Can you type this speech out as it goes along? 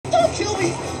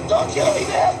Don't kill me,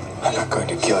 man! I'm not going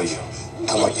to kill you.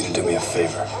 I want you to do me a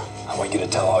favor. I want you to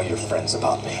tell all your friends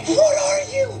about me. What are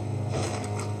you?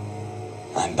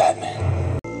 I'm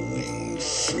Batman.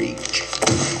 Freak.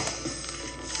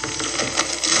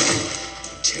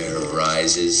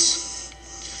 Terrorizes.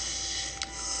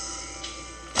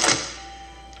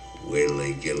 Wait till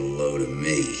they get a load of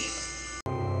me.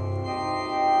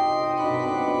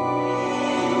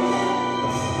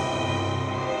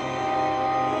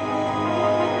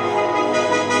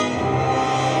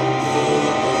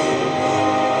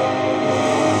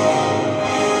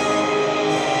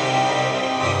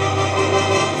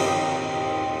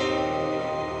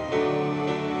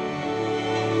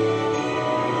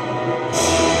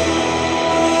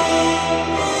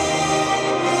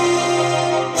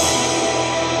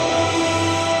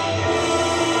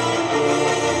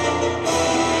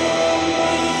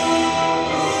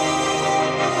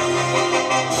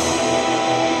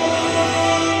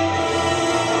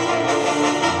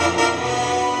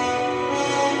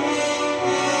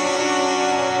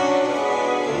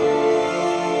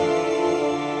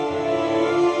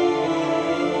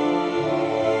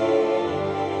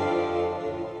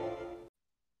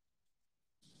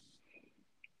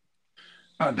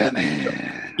 I'm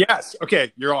Batman. Yes.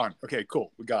 Okay, you're on. Okay,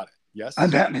 cool. We got it. Yes.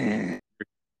 I'm Batman.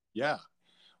 Yeah.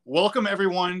 Welcome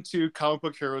everyone to Comic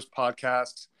Book Heroes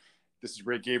Podcast. This is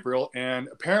Ray Gabriel, and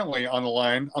apparently on the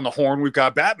line, on the horn, we've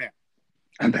got Batman.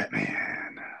 I'm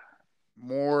Batman.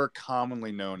 More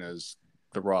commonly known as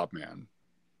the Rob Man.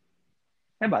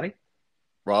 Hey, buddy.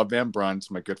 Rob Van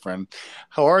Brunt, my good friend.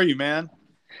 How are you, man?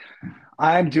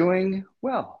 I'm doing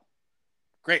well.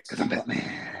 Great. Because I'm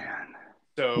Batman.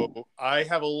 So I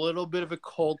have a little bit of a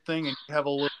cold thing, and you have a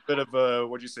little bit of a,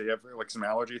 what'd you say? You have like some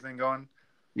allergy thing going?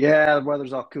 Yeah, the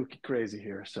weather's all kooky crazy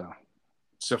here, so.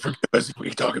 So for us,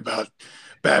 we talk about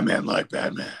Batman like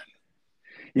Batman.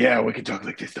 Yeah, we can talk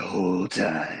like this the whole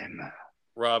time.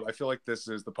 Rob, I feel like this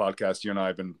is the podcast you and I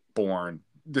have been born.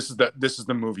 This is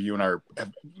the movie you and I are.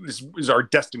 This is our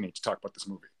destiny to talk about this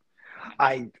movie.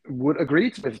 I would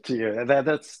agree with you.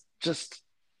 That's just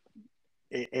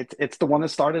it's the one that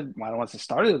started. I don't want to say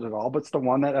started it all, but it's the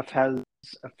one that has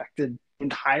affected the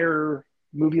entire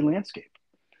movie landscape.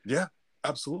 Yeah,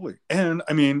 absolutely. And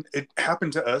I mean, it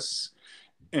happened to us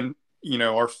in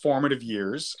our formative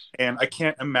years, and I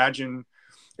can't imagine.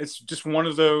 It's just one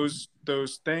of those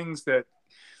things that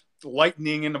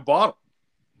lightning in a bottle.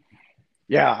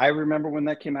 Yeah, I remember when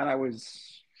that came out, I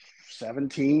was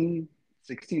 16,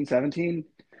 17,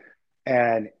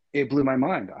 and it blew my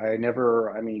mind.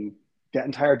 That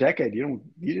entire decade, you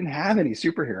didn't have any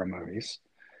superhero movies.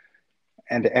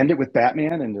 And to end it with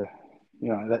Batman and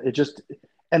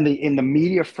in the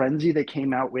media frenzy that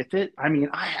came out with it, I mean,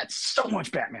 I had so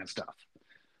much Batman stuff.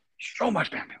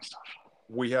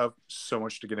 We have so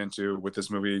much to get into with this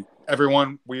movie.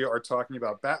 Everyone, we are talking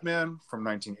about Batman from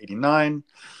 1989.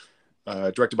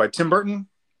 Directed by Tim Burton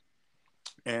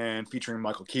and featuring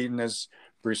Michael Keaton as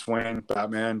Bruce Wayne,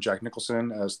 Batman, Jack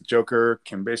Nicholson as the Joker,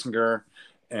 Kim Basinger,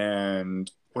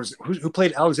 and who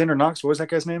played Alexander Knox? What was that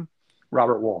guy's name?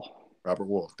 Robert Wuhl. Robert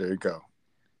Wuhl. There you go.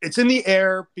 It's in the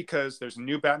air because there's a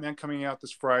new Batman coming out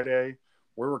this Friday.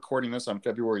 We're recording this on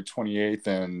February 28th,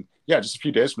 and yeah, just a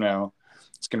few days from now,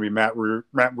 it's going to be Matt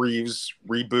Reeves'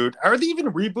 reboot. Are they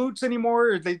even reboots anymore?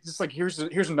 Or are they just like here's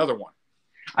another one?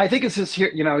 I think it's just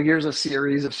here, here's a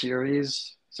series of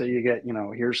series. So you get,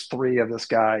 here's 3 of this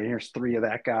guy, and here's 3 of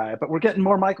that guy. But we're getting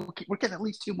more we're getting at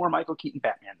least 2 more Michael Keaton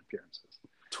Batman appearances.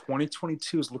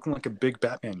 2022 is looking like a big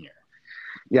Batman year.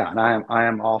 Yeah, and I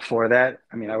am all for that.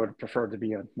 I mean, I would prefer to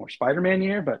be a more Spider-Man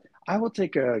year, but I will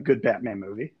take a good Batman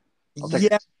movie. Don't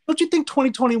you think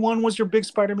 2021 was your big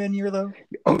Spider-Man year, though?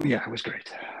 Oh, yeah, it was great.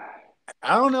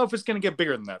 I don't know if it's going to get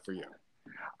bigger than that for you.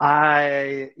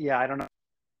 I don't know.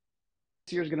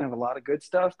 This year's going to have a lot of good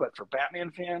stuff, but for Batman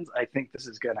fans, I think this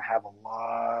is going to have a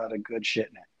lot of good shit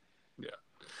in it.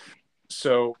 Yeah.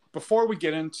 So before we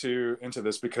get into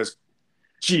this, because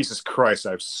Jesus Christ,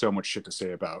 I have so much shit to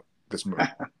say about this movie.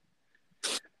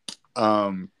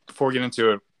 Before we get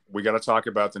into it, we got to talk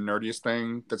about the nerdiest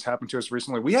thing that's happened to us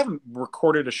recently. We haven't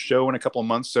recorded a show in a couple of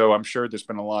months, so I'm sure there's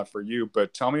been a lot for you.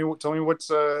 But tell me what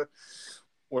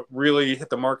really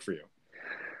hit the mark for you.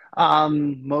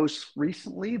 Most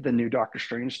recently, the new Doctor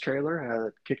Strange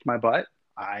trailer kicked my butt.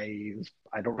 I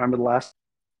don't remember the last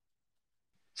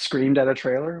screamed at a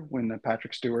trailer when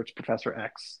Patrick Stewart's Professor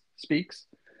X speaks.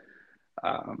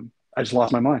 I just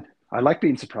lost my mind. I like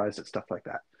being surprised at stuff like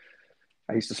that.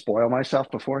 I used to spoil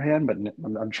myself beforehand, but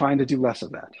I'm trying to do less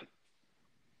of that.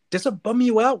 Does it bum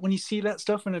you out when you see that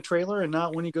stuff in a trailer and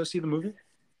not when you go see the movie?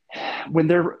 when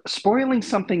they're spoiling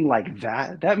something like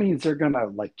that, that means they're gonna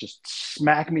like just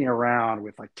smack me around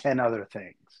with like 10 other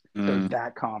things. They're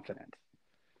that confident.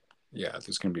 Yeah,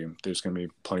 there's gonna be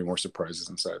plenty more surprises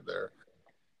inside there.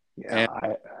 Yeah,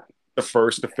 And the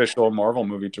first official Marvel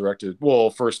movie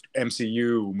first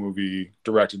MCU movie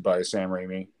directed by Sam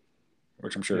Raimi,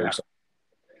 which I'm sure you're excited.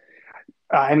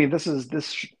 I mean, this is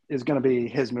going to be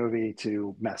his movie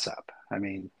to mess up. I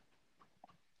mean,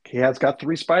 he has got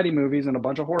 3 Spidey movies and a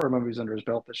bunch of horror movies under his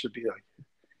belt. This should be like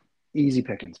easy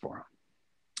pickings for him.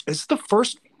 Is it the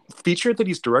first feature that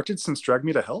he's directed since Drag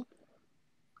Me to Hell?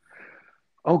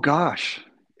 Oh gosh,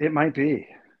 it might be.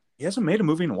 He hasn't made a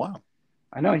movie in a while.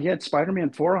 I know he had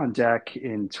Spider-Man 4 on deck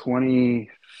in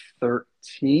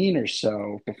 2013 or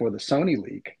so before the Sony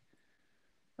leak.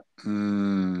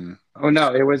 Oh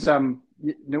no, it wasn't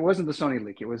the Sony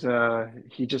leak. It was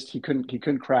he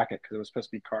couldn't crack it because it was supposed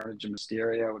to be Carnage and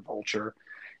Mysterio and Vulture.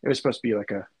 It was supposed to be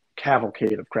like a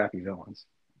cavalcade of crappy villains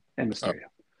and Mysterio.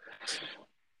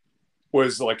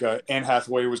 Was like Anne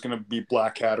Hathaway was going to be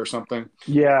Black Cat or something.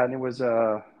 Yeah, and it was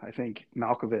I think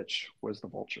Malkovich was the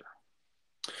Vulture.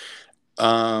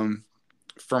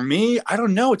 For me, I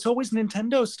don't know. It's always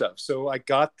Nintendo stuff. So I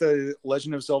got the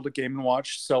Legend of Zelda Game &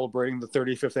 Watch celebrating the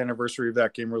 35th anniversary of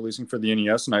that game releasing for the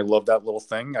NES, and I love that little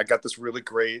thing. I got this really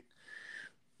great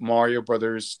Mario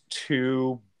Brothers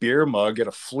 2 beer mug at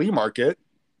a flea market.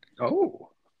 Oh.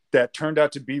 That turned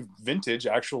out to be vintage,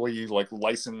 actually like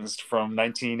licensed from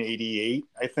 1988,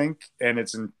 I think, and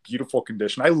it's in beautiful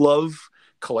condition. I love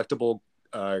collectible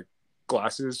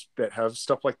glasses that have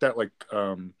stuff like that, like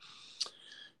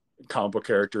comic book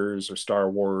characters or Star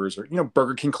Wars or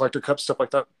Burger King collector cups, stuff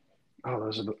like that. Oh,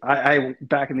 those are I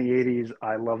back in the 80s,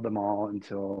 I loved them all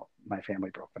until my family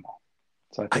broke them all.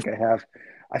 So I think I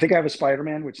have a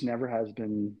Spider-Man which never has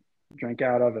been drank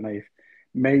out of, and I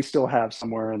may still have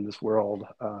somewhere in this world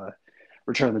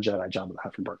Return of the Jedi, Jabba the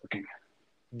Hutt from Burger King.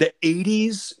 The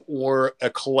 80s were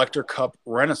a collector cup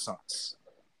renaissance.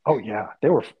 Oh yeah, they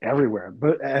were everywhere.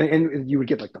 But and you would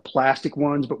get like the plastic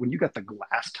ones, but when you got the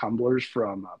glass tumblers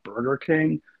from Burger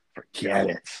King, forget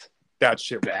it. That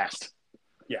shit best.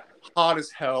 Yeah, hot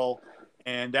as hell.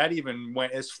 And that even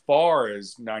went as far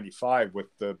as 95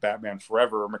 with the Batman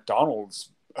Forever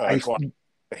McDonald's the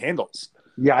handles.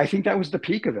 Yeah, I think that was the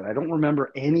peak of it. I don't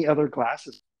remember any other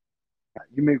glasses.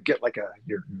 You may get like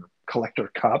your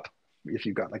collector cup if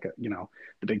you got like the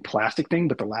big plastic thing,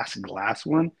 but the last glass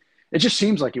one, it just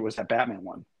seems like it was that Batman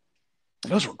one.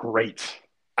 And those were great.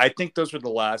 I think those were the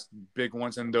last big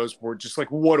ones, and those were just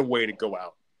like, what a way to go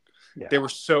out. Yeah.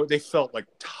 They felt like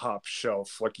top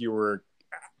shelf, like you were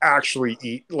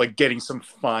actually getting some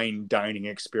fine dining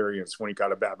experience when you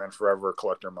got a Batman Forever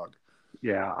collector mug.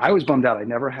 Yeah, I was bummed out. I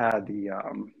never had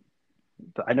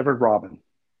I never had Robin,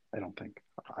 I don't think.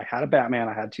 I had a Batman,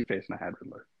 I had Two-Face, and I had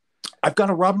Riddler. I've got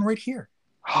a Robin right here.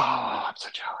 Oh, I'm so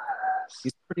jealous.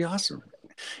 He's pretty awesome.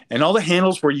 And all the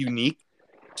handles were unique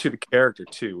to the character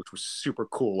too, which was super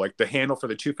cool. Like the handle for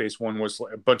the Two-Face one was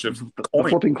like a bunch of coins.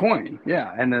 Flipping coin,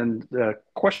 yeah. And then the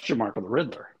question mark for the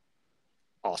Riddler.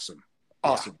 Awesome.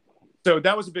 Yeah. So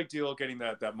that was a big deal getting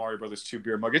that Mario Brothers 2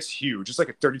 beer mug. It's huge. It's like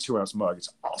a 32-ounce mug.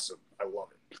 It's awesome. I love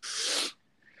it.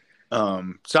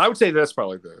 So I would say that's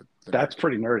probably that's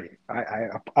pretty nerdy. I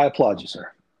applaud you,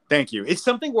 sir. Thank you. It's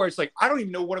something where it's like, I don't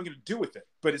even know what I'm going to do with it,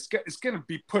 but it's going to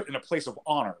be put in a place of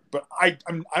honor. But I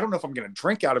don't know if I'm going to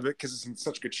drink out of it because it's in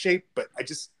such good shape, but I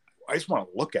just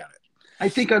want to look at it. I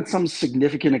think on some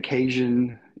significant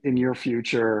occasion in your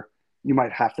future, you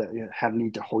might have to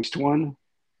need to hoist one.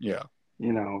 Yeah.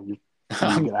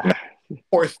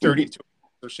 Or 32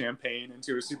 of champagne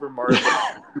into a Super Mario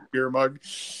beer mug.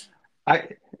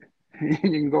 You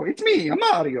can go, it's me, I'm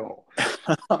Mario.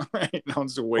 Right. No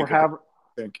one's awake. Or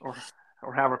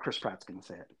however Chris Pratt's going to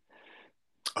say it.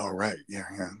 Oh, right. Yeah,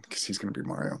 because he's going to be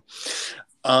Mario.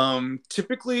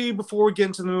 Typically, before we get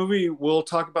into the movie, we'll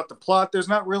talk about the plot. There's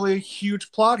not really a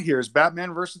huge plot here. It's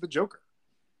Batman versus the Joker.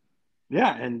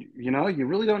 Yeah, and, you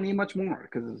really don't need much more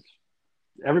because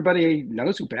everybody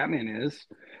knows who Batman is.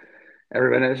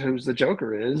 Everybody knows who the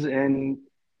Joker is. And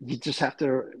you just have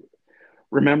to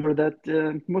remember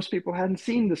that most people hadn't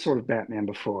seen this sort of Batman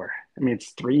before. I mean,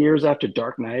 it's 3 years after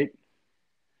Dark Knight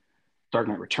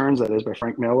Returns, that is, by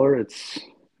Frank Miller. It's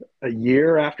a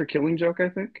year after Killing Joke, I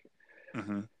think.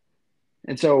 Mm-hmm.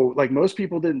 And so, most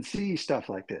people didn't see stuff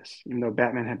like this, even though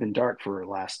Batman had been dark for the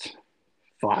last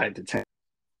 5 to 10.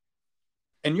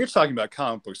 And you're talking about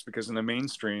comic books because in the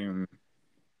mainstream,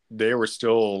 they were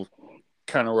still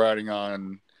kind of riding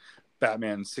on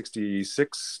Batman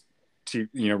 66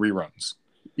 reruns.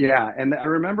 Yeah, and I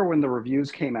remember when the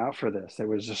reviews came out for this, it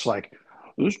was just like,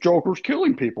 This Joker's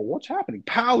killing people. What's happening?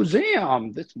 Pow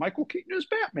zam! This Michael Keaton is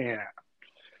Batman.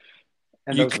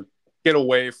 And you those could get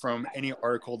away from any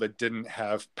article that didn't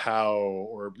have Pow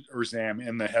or Zam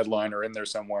in the headline or in there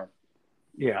somewhere.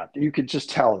 yeah, you could just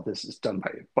tell that this is done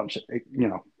by a bunch of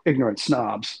ignorant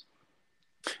snobs.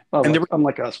 And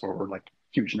Unlike us, where we're like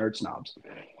huge nerd snobs.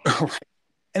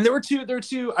 And there were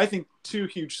two, I think, two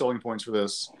huge selling points for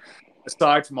this,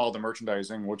 aside from all the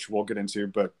merchandising, which we'll get into.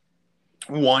 But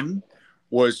one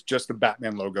was just the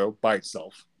Batman logo by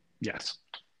itself. Yes,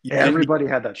 everybody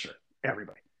had that shirt.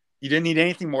 Everybody. You didn't need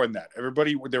anything more than that.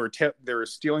 Everybody, they were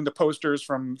stealing the posters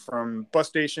from bus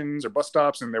stations or bus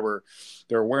stops, and they were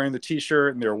wearing the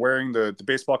T-shirt and they were wearing the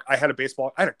baseball. I had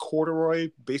a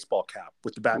corduroy baseball cap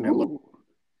with the Batman logo.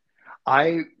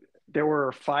 There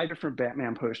were 5 different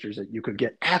Batman posters that you could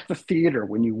get at the theater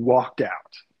when you walked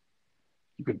out.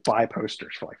 You could buy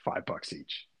posters for like $5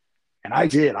 each, and I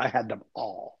did. I had them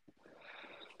all.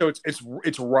 So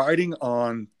it's riding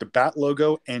on the Bat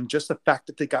logo and just the fact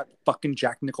that they got fucking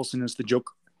Jack Nicholson as the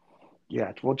Joker.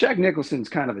 Yeah, well, Jack Nicholson's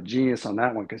kind of a genius on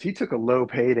that one because he took a low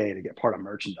payday to get part of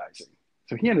merchandising.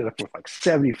 So he ended up with like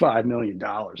 $75 million.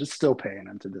 It's still paying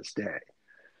him to this day.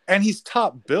 And he's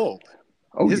top billed.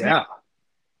 Oh, yeah.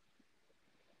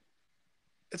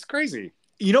 It's crazy.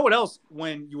 You know what else?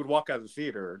 When you would walk out of the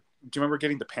theater, do you remember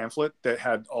getting the pamphlet that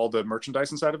had all the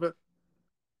merchandise inside of it?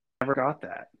 Never got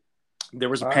that. There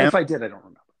was a pamphlet. If I did, I don't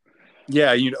remember.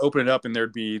 Yeah, you'd open it up and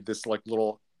there'd be this like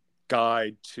little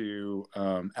guide to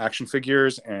action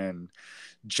figures and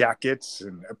jackets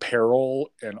and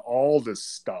apparel and all this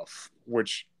stuff,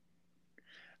 which,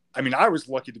 I mean, I was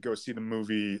lucky to go see the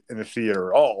movie in the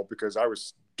theater at all because I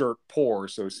was dirt poor.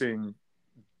 So seeing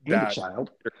that,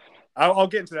 child. I'll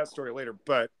get into that story later,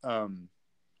 but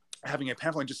having a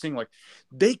pamphlet and just seeing like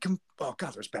oh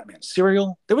god, there's Batman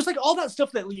cereal. There was like all that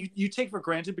stuff that you take for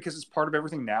granted because it's part of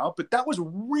everything now, but that was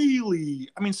really,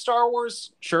 I mean, Star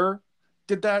Wars sure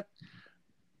did that,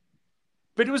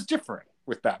 but it was different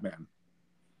with Batman.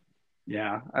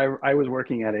 Yeah, I was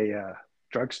working at a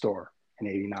drugstore in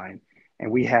 '89,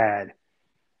 and we had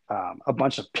a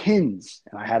bunch of pins,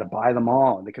 and I had to buy them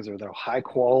all because they're high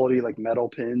quality, like metal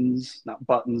pins, not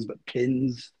buttons, but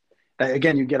pins.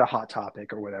 Again, you get a Hot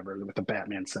Topic or whatever with the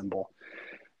Batman symbol,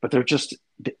 but they're just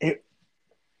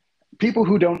people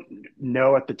who don't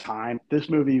know at the time, this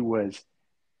movie was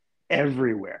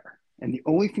everywhere. And the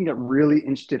only thing that really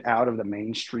inched it out of the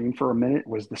mainstream for a minute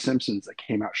was The Simpsons that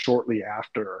came out shortly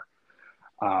after,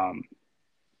 or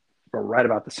right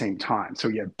about the same time. So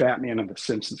you had Batman and The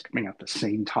Simpsons coming out at the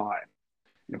same time.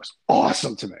 And it was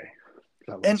awesome to me.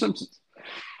 I love The Simpsons.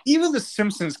 Even The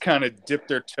Simpsons kind of dipped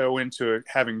their toe into it,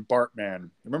 having Bartman.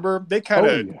 Remember, they kind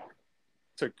of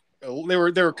took. They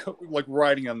were like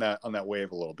riding on that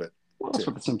wave a little bit. Well, that's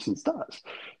what The Simpsons does.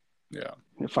 Yeah,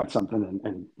 they find something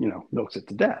and milks it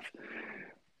to death.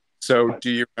 So, do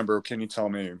you remember? Can you tell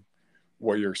me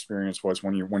what your experience was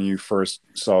when you first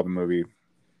saw the movie?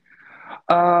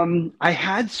 I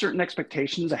had certain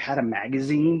expectations. I had a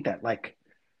magazine that like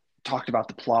talked about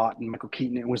the plot and Michael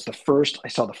Keaton. I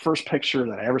saw the first picture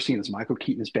that I ever seen as Michael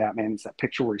Keaton as Batman. It's that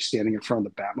picture where he's standing in front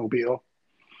of the Batmobile.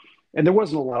 And there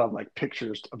wasn't a lot of like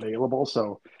pictures available.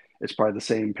 So it's probably the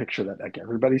same picture that like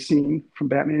everybody's seen from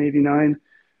Batman '89.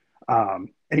 And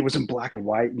he was in black and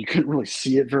white and you couldn't really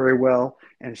see it very well.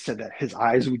 And it said that his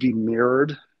eyes would be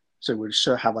mirrored. So it would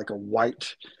have like a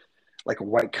white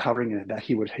covering and that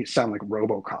he would sound like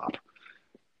RoboCop.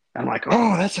 And I'm like,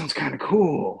 oh, that sounds kind of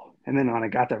cool. And then when I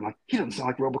got there, I'm like, he doesn't sound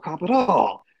like RoboCop at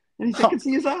all. And he said, I can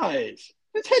see his eyes.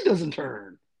 His head doesn't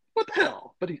turn. What the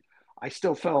hell? But I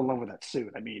still fell in love with that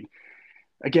suit. I mean,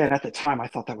 again, at the time, I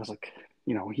thought that was like,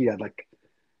 he had like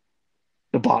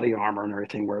the body armor and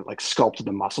everything where it like sculpted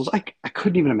the muscles. I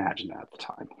couldn't even imagine that at the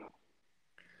time.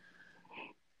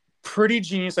 Pretty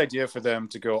genius idea for them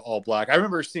to go all black. I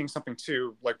remember seeing something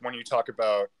too, like when you talk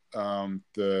about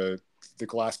the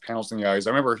glass panels in the eyes.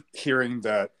 I remember hearing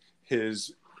that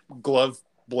his glove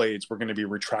blades were going to be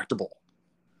retractable.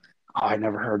 Oh, I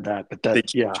never heard that, but they'd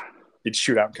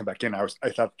shoot out and come back in. I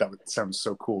thought that would sound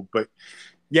so cool. But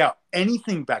yeah,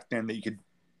 anything back then that you could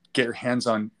get your hands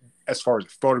on as far as a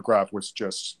photograph was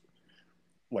just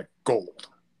like gold.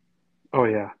 Oh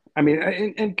yeah. I mean,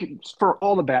 and for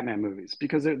all the Batman movies,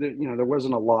 because there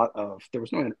wasn't there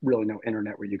was really no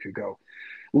internet where you could go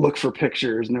look for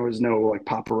pictures, and there was no like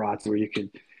paparazzi where you could,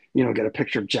 get a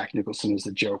picture of Jack Nicholson as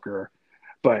the Joker.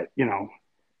 But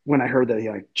when I heard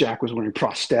that Jack was wearing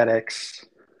prosthetics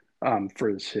for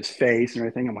his face and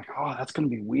everything, I'm like, oh, that's going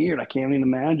to be weird. I can't even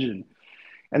imagine.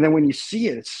 And then when you see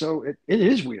it, it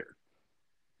is weird,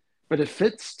 but it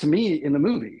fits to me in the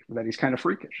movie that he's kind of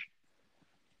freakish.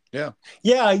 Yeah.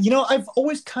 Yeah. You know, I've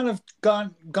always kind of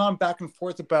gone back and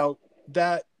forth about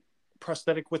that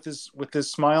prosthetic with his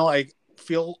smile. I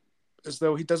feel as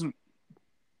though he doesn't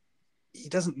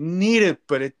need it,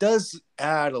 but it does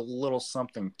add a little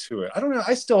something to it. I don't know.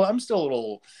 I'm still a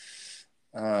little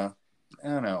I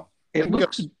don't know. It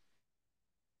looks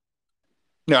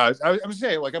No, I'm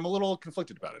saying, like, I'm a little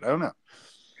conflicted about it. I don't know.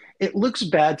 it looks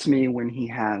bad to me when he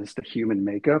has the human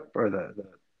makeup or the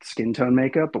skin tone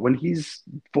makeup, but when he's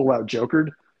full out Jokered,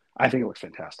 I think it looks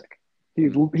fantastic.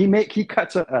 He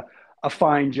cuts a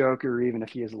fine Joker even if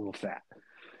he is a little fat.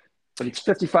 But he's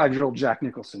 55-year-old Jack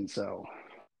Nicholson, so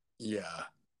Yeah.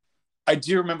 I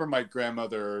do remember my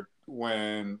grandmother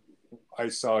when I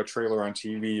saw a trailer on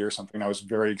TV or something. I was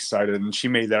very excited, and she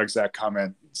made that exact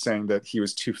comment saying that he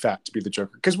was too fat to be the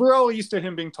Joker because we're all used to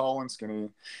him being tall and skinny,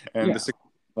 and yeah. the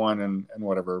 61 and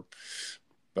whatever.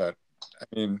 But I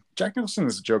mean, Jack Nicholson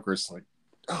as a Joker is like,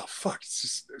 oh fuck, it's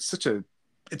just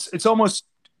it's almost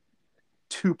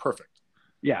too perfect.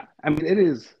 Yeah. I mean, it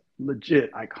is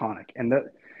legit iconic, and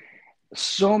that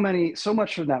so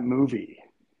much of that movie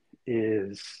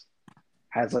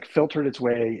has like filtered its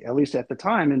way, at least at the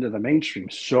time, into the mainstream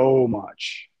so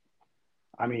much.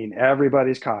 I mean,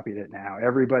 everybody's copied it now.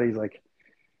 Everybody's like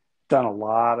done a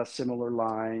lot of similar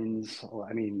lines.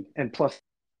 I mean, and plus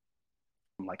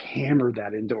like hammered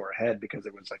that into our head because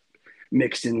it was like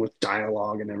mixed in with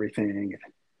dialogue and everything.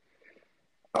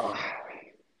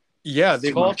 Yeah,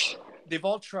 Too much. they've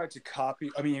all tried to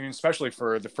copy. I mean, especially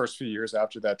for the first few years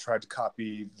after that, tried to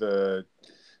copy the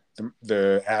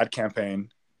ad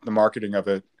campaign, the marketing of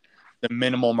it, the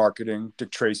minimal marketing. Dick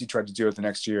Tracy tried to do it the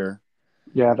next year.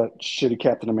 Yeah, that shitty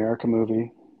Captain America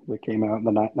movie that came out in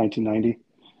the 1990.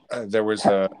 There was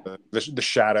the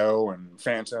Shadow and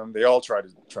Phantom. They all tried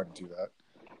to do that.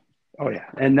 Oh yeah,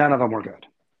 and none of them were good.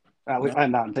 No.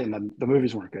 I'm not saying that the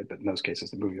movies weren't good, but in those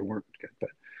cases the movies weren't good. But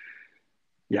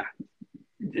yeah,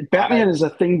 Batman is a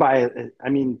thing I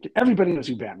mean, everybody knows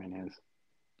who Batman is,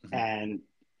 and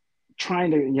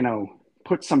trying to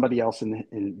put somebody else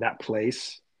in that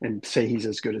place and say he's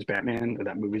as good as Batman or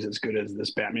that movie's as good as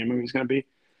this Batman movie is going to be,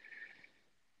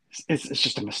 it's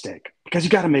just a mistake because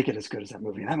you got to make it as good as that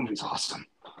movie. And that movie's awesome.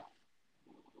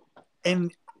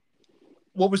 And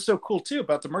what was so cool too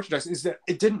about the merchandise is that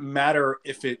it didn't matter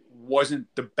if it wasn't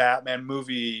the Batman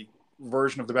movie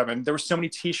version of the Batman. There were so many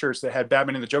T-shirts that had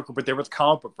Batman and the Joker, but they were the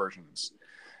comic book versions.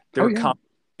 They were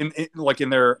in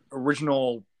their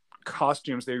original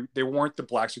costumes. They weren't the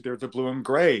black suit. They were the blue and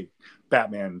gray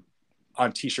Batman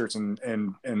on T-shirts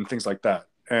and things like that.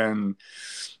 And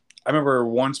I remember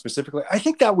one specifically. I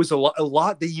think that was a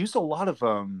lot. They used a lot of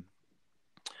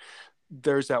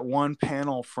there's that one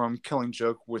panel from Killing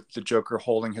Joke with the Joker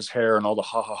holding his hair and all the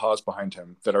ha-ha-has behind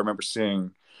him that I remember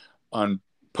seeing on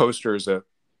posters at,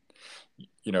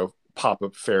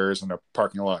 pop-up fairs in a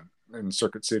parking lot in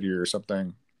Circuit City or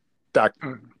something. That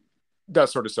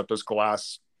sort of stuff, those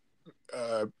glass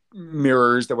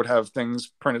mirrors that would have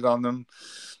things printed on them.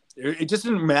 It just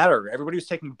didn't matter. Everybody was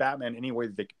taking Batman any way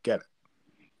that they could get it.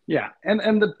 Yeah,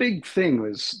 and the big thing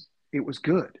was it was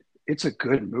good. It's a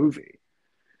good movie.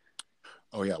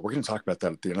 Oh yeah, we're going to talk about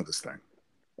that at the end of this thing.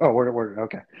 Oh, we're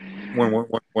okay.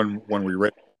 When we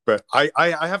read, but I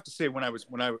have to say when I was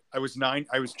 9,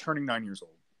 I was turning 9 years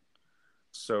old,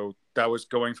 so that was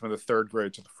going from the 3rd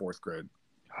grade to the 4th grade.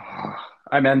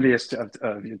 I'm envious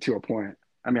of you to a point.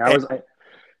 I mean,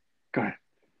 go ahead.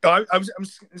 I'm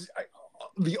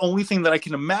the only thing that I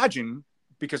can imagine,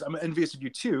 because I'm envious of you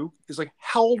too, is like,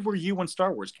 how old were you when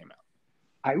Star Wars came out?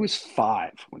 I was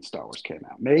 5 when Star Wars came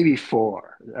out, maybe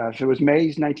 4. If it was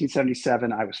May's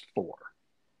 1977, I was 4.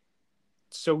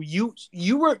 So you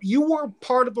were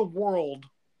part of a world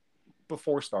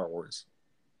before Star Wars.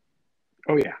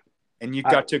 Oh yeah, and you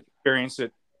got to experience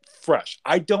it fresh.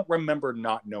 I don't remember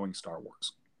not knowing Star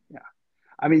Wars. Yeah,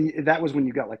 I mean that was when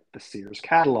you got like the Sears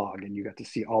catalog and you got to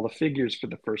see all the figures for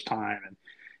the first time and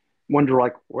wonder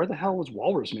like, where the hell was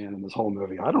Walrus Man in this whole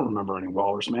movie? I don't remember any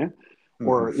Walrus Man.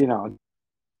 Or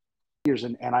years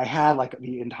and I had like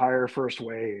the entire first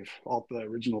wave, all the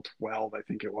original 12, I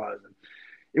think it was. And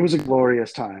it was a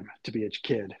glorious time to be a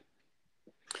kid.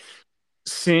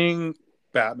 Seeing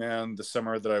Batman the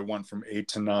summer that I went from 8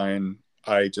 to 9,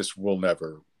 I just will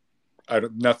never.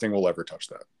 Nothing will ever touch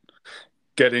that.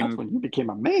 That's when you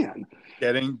became a man.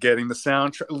 Getting the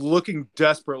soundtrack, looking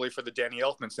desperately for the Danny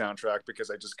Elfman soundtrack because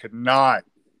I just could not.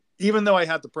 Even though I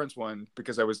had the Prince one,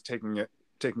 because I was getting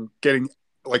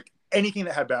like anything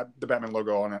that had the Batman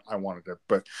logo on it, I wanted it.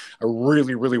 But I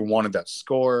really, really wanted that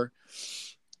score.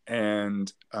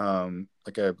 And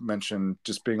like I mentioned,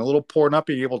 just being a little poor, not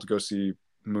being able to go see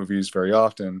movies very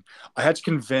often, I had to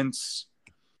convince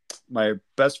my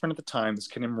best friend at the time, this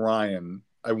kid named Ryan,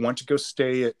 I went to go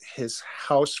stay at his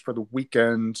house for the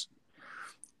weekend,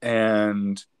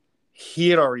 and he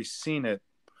had already seen it.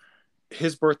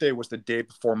 His birthday was the day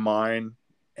before mine,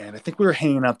 and I think we were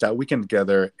hanging out that weekend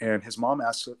together, and his mom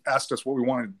asked us what we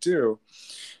wanted to do,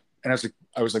 and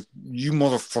I was like, you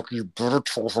motherfucker, you better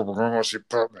tell her we're going to see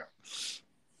Batman.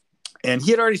 And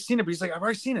he had already seen it, but he's like, I've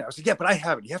already seen it. I was like, yeah, but I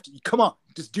haven't. You have to, come on,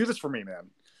 just do this for me, man.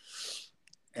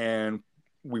 And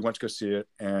we went to go see it,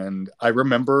 and I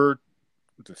remember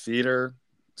the theater,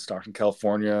 Stockton,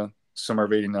 California, summer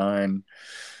of '89.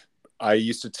 I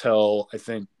used to tell, I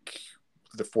think,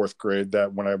 the fourth grade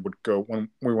that when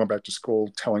we went back to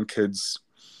school, telling kids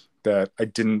that I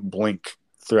didn't blink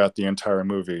throughout the entire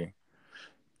movie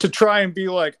to try and be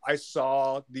like, I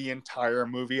saw the entire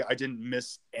movie. I didn't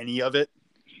miss any of it.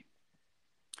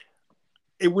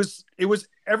 It was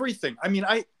everything. I mean,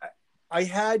 I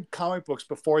had comic books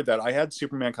before that. I had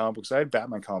Superman comic books. I had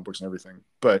Batman comic books and everything.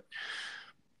 But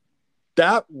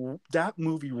that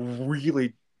movie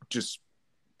really just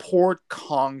poured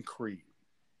concrete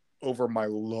over my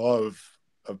love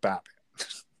of Batman.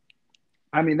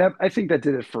 I mean, I think that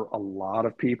did it for a lot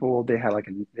of people. They had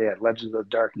Legends of the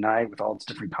Dark Knight with all its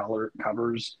different color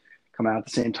covers come out at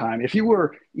the same time. If you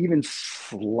were even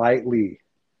slightly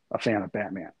a fan of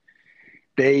Batman,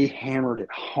 they hammered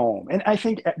it home. And I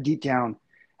think deep down,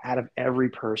 out of every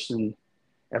person,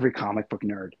 every comic book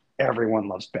nerd, everyone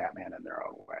loves Batman in their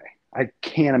own way. I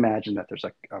can't imagine that there's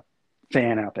a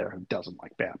fan out there who doesn't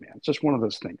like Batman. It's just one of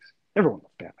those things. Everyone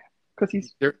loves Batman because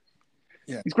he's great.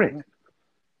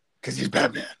 Because he's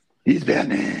Batman. He's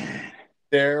Batman.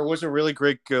 There was a really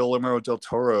great Guillermo del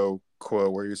Toro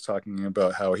quote where he was talking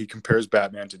about how he compares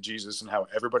Batman to Jesus and how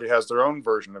everybody has their own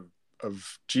version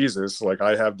of Jesus. Like,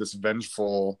 I have this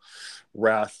vengeful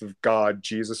wrath of God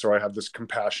Jesus, or I have this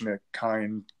compassionate,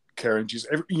 kind, caring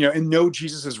Jesus. And no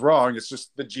Jesus is wrong. It's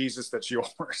just the Jesus that's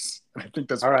yours. And I think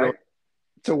that's all right. brilliant.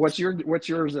 So what's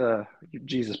yours?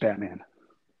 Jesus Batman.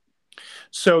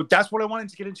 So that's what I wanted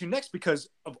to get into next, because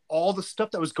of all the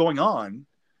stuff that was going on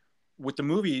with the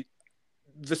movie.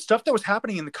 The stuff that was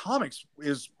happening in the comics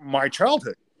is my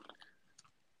childhood.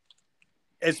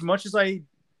 As much as I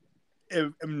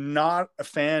am not a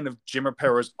fan of Jim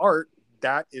Apara's art,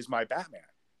 that is my Batman.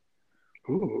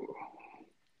 Ooh.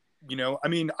 I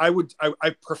mean, I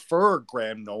prefer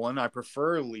Graham Nolan, I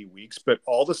prefer Lee Weeks, but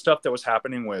all the stuff that was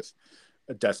happening with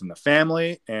A Death in the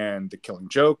Family and The Killing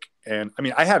Joke, and I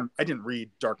mean, I didn't read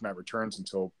Dark Knight Returns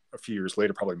until a few years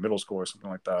later, probably middle school or something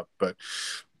like that. But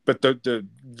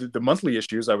the monthly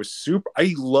issues, I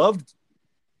loved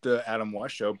the Adam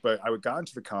West show, but I got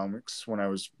into the comics when I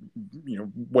was,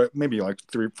 maybe like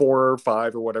 3, 4,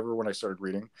 5 or whatever, when I started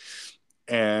reading.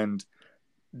 And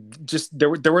just there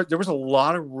was a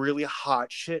lot of really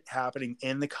hot shit happening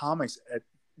in the comics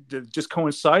that just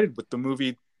coincided with the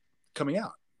movie coming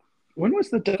out. When was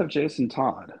the death of Jason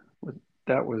Todd?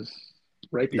 That was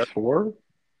right before?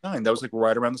 That was like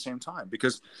right around the same time,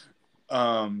 because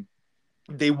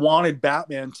they wanted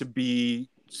Batman to be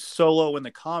solo in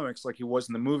the comics like he was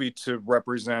in the movie, to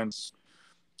represent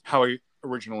how he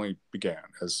originally began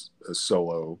as a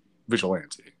solo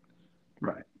vigilante.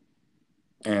 Right.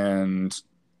 And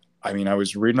I mean, I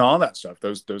was reading all that stuff.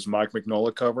 Those Mike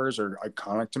Mignola covers are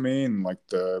iconic to me. And like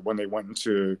when they went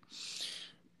into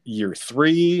year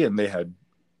 3 and they had,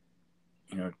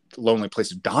 Lonely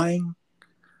Place of Dying.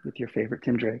 With your favorite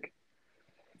Tim Drake.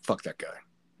 Fuck that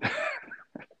guy.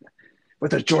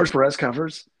 With the George Perez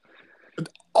covers.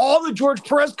 All the George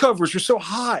Perez covers are so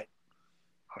hot.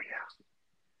 Oh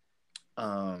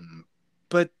yeah.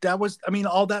 But that was, I mean,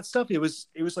 all that stuff. It was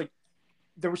like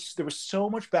there was so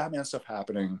much Batman stuff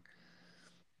happening.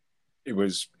 It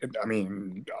was, I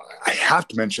mean, I have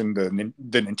to mention the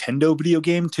Nintendo video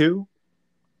game too.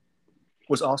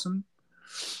 Was awesome.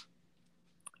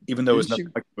 Even though it was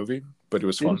nothing like a movie, but it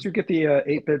was fun. Didn't you get the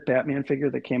 8-bit Batman figure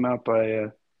that came out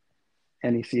by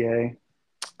NECA?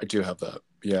 I do have that.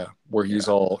 Yeah, where he's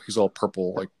all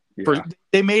purple. Like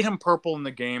they made him purple in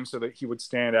the game so that he would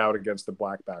stand out against the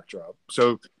black backdrop.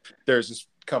 So there's this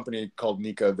company called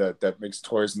NECA that makes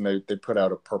toys, and they put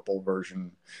out a purple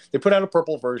version. They put out a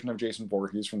purple version of Jason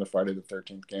Voorhees from the Friday the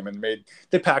 13th game, and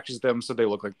they packaged them so they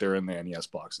look like they're in the NES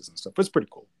boxes and stuff. But it's pretty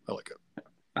cool. I like it.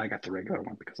 I got the regular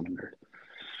one because I'm a nerd.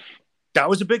 That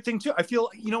was a big thing too. I feel,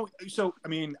 so, I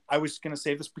mean, I was going to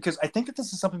say this because I think that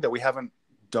this is something that we haven't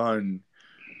done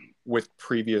with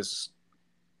previous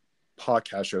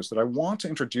podcast shows that I want to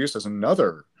introduce as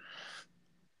another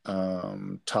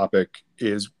topic.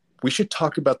 Is we should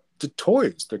talk about the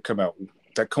toys that come out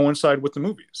that coincide with the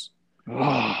movies.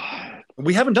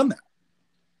 We haven't done that.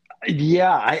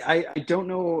 Yeah, I don't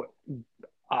know.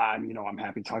 I'm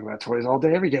happy to talk about toys all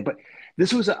day, every day. But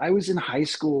I was in high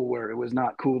school where it was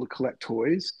not cool to collect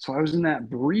toys. So I was in that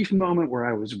brief moment where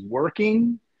I was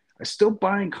working, I was still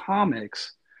buying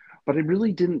comics, but I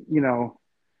really didn't,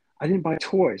 I didn't buy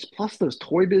toys. Plus, those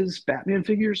Toy Biz Batman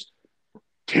figures,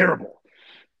 terrible.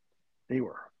 They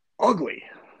were ugly.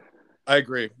 I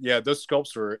agree. Yeah, those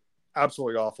sculpts were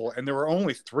absolutely awful, and there were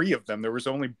only three of them. There was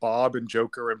only Bob and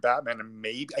Joker and Batman, and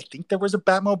maybe I think there was a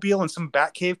Batmobile and some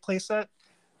Batcave playset.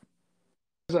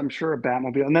 I'm sure a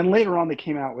Batmobile. And then later on, they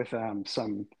came out with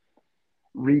some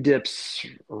redips,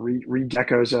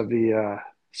 redecos of the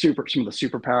some of the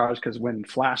superpowers. Because when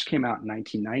Flash came out in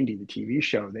 1990, the TV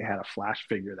show, they had a Flash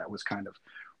figure that was kind of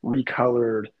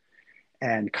recolored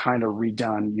and kind of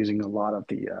redone using a lot of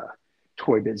the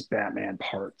Toy Biz Batman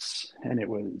parts, and it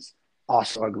was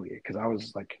also ugly because I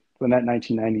was like, when that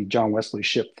 1990 John Wesley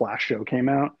Ship Flash show came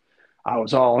out, I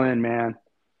was all in, man,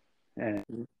 and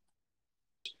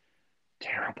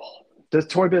terrible. The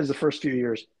Toy Biz the first few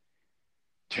years,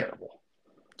 terrible.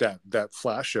 That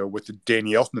Flash show with the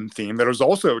Danny Elfman theme that was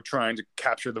also trying to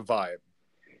capture the vibe.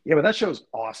 Yeah, but that show's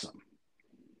awesome.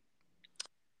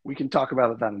 We can talk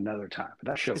about that another time, but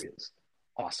that show is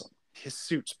awesome. His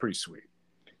suit's pretty sweet.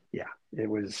 Yeah, it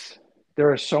was.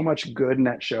 There is so much good in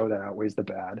that show that outweighs the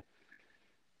bad.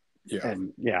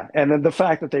 And then the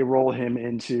fact that they roll him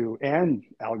into and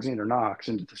Alexander Knox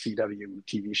into the CW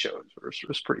TV shows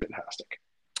was pretty fantastic.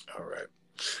 All right.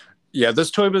 Yeah,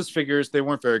 those Toy Biz figures, they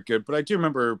weren't very good, but I do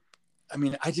remember. I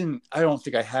mean, I don't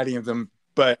think I had any of them,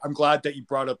 but I'm glad that you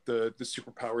brought up the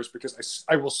superpowers because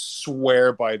I will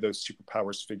swear by those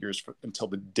superpowers figures until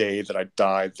the day that I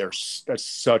die. That's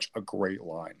such a great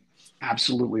line.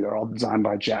 Absolutely, they're all designed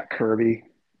by Jack Kirby,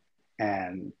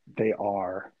 and they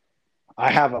are.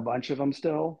 I have a bunch of them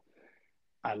still.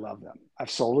 I love them.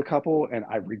 I've sold a couple, and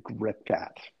I regret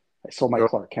that. I sold my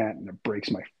Clark Kent, and it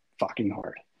breaks my fucking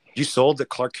heart. You sold the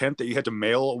Clark Kent that you had to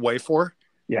mail away for?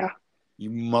 Yeah. You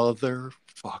motherfucker.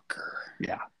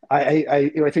 Yeah.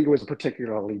 I think it was a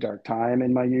particularly dark time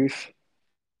in my youth.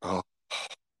 Oh.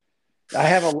 I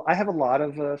have a lot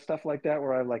of stuff like that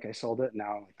where I sold it.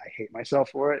 Now I hate myself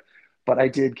for it, but I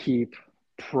did keep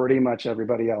pretty much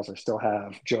everybody else. I still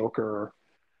have Joker.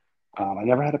 I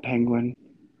never had a Penguin.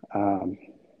 I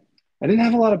didn't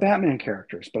have a lot of Batman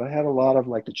characters, but I had a lot of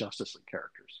like the Justice League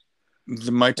characters.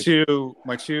 My two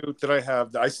that I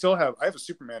have, I have a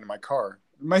Superman in my car.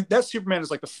 That Superman is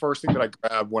like the first thing that I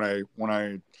grab when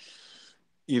I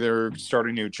either start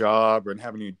a new job and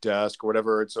have a new desk or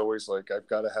whatever. It's always like I've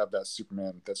got to have that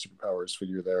Superman, that superpowers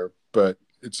figure there. But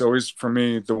it's always for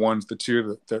me the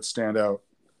two that stand out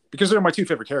because they're my two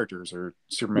favorite characters are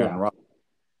Superman and Robin.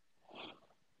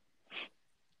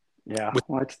 Yeah,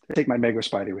 I take my Mega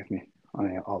Spidey with me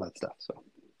on all that stuff. So.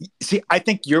 See, I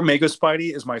think your Mega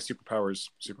Spidey is my superpowers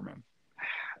Superman.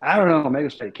 I don't know. Mega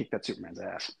Spidey kicked that Superman's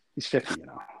ass. He's 50,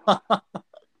 I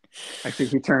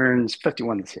think he turns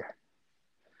 51 this year.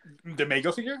 The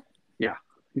Mega figure? Yeah,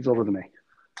 he's older than me.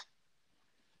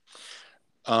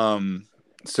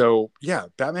 So yeah,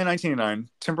 Batman 1989.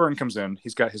 Tim Burton comes in.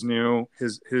 He's got he's coming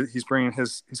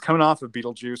off of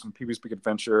Beetlejuice and Pee-wee's Big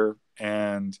Adventure,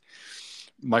 and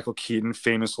Michael Keaton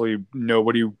famously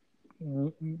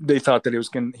they thought that he was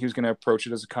gonna approach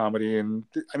it as a comedy, and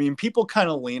I mean people kind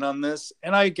of lean on this,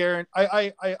 and I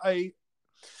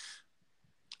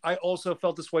also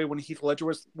felt this way when Heath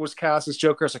Ledger was cast as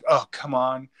Joker. I was like, oh come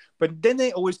on, but then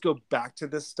they always go back to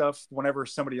this stuff whenever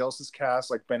somebody else is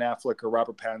cast, like Ben Affleck or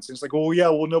Robert Pattinson. It's like, oh yeah,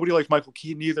 well nobody likes Michael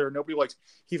Keaton either. Nobody likes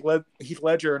Heath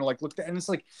Ledger, and like look, and it's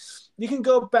like you can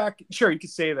go back, sure you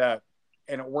could say that,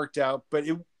 and it worked out, but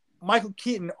Michael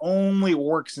Keaton only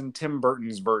works in Tim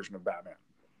Burton's version of Batman.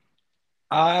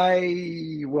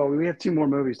 We have two more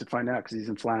movies to find out because he's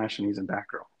in Flash and he's in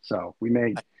Batgirl. So we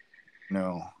may.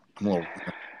 No,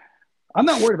 I'm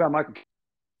not worried about Michael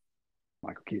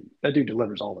Keaton. That dude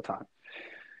delivers all the time.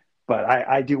 But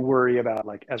I do worry about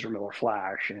like Ezra Miller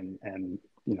Flash and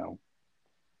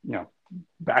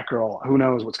Batgirl. Who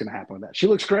knows what's going to happen with that? She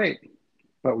looks great,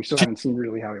 but we still haven't seen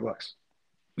really how he looks.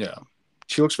 Yeah.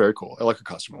 She looks very cool. I like her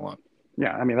costume a lot.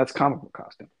 Yeah, I mean that's comic book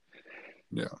costume.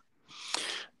 Yeah.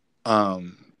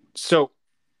 So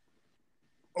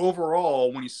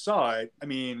overall, when you saw it, I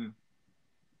mean,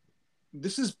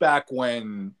 this is back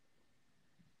when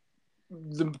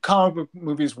the comic book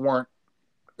movies weren't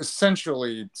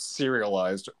essentially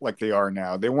serialized like they are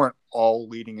now. They weren't all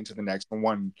leading into the next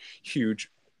one huge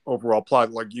overall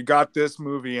plot. Like you got this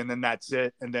movie and then that's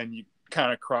it, and then you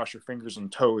kind of cross your fingers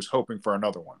and toes hoping for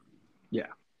another one. Yeah.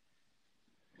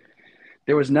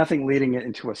 There was nothing leading it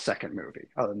into a second movie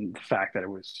other than the fact that it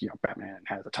was, Batman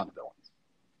has a ton of villains.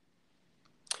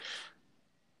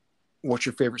 What's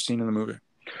your favorite scene in the movie?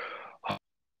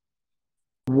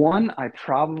 One I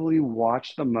probably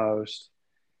watched the most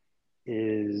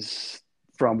is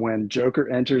from when Joker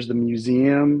enters the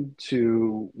museum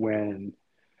to when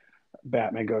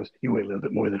Batman goes, "You weigh a little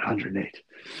bit more than 108."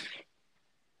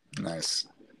 Nice.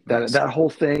 That whole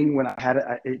thing, when I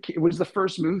had it was the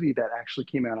first movie that actually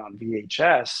came out on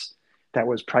VHS that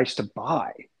was priced to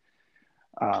buy.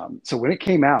 So when it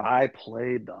came out, I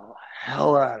played the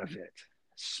hell out of it,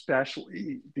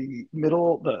 especially the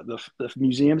middle, the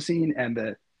museum scene, and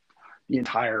the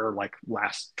entire like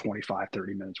last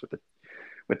 25-30 minutes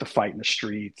with the fight in the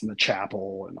streets and the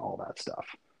chapel and all that stuff.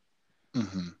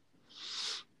 Mm-hmm.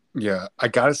 Yeah, I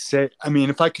gotta say, I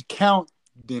mean, if I could count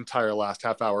the entire last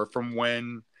half hour from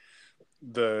when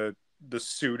the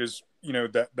suit is,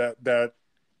 that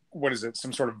what is it?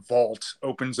 Some sort of vault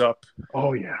opens up.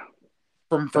 Oh yeah.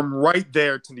 From right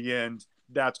there to the end,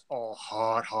 that's all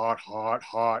hotness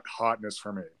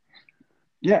for me.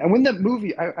 Yeah, and when that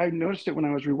movie, I noticed it when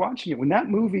I was rewatching it. When that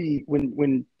movie,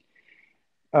 when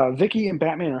Vicky and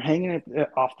Batman are hanging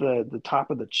off the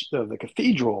top of the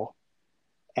cathedral,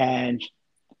 and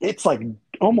it's like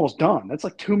almost done. That's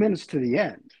like 2 minutes to the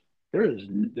end.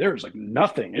 There's like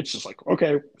nothing. It's just like,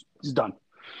 okay, he's done.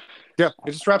 Yeah,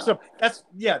 it just wraps up. That's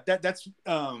what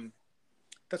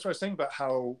I was saying about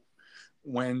how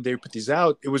when they put these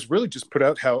out, it was really just put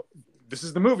out how this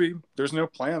is the movie. There's no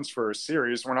plans for a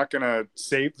series. We're not gonna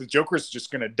save the Joker's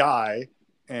just gonna die,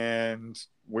 and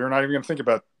we're not even gonna think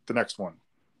about the next one.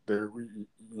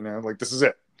 Like this is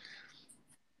it.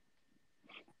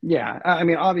 Yeah, I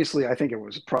mean, obviously, I think it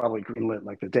was probably greenlit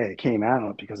like the day it came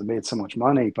out because it made so much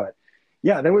money. But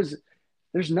yeah, there's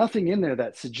nothing in there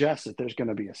that suggests that there's going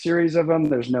to be a series of them.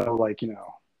 There's no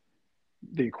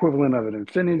the equivalent of an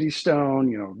Infinity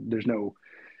Stone. There's no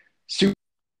suit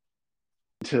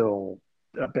until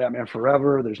Batman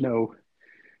Forever. There's no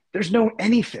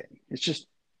anything. It's just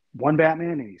one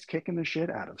Batman and he's kicking the shit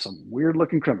out of some weird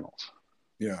looking criminals.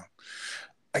 Yeah,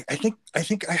 I think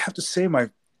I have to say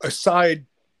aside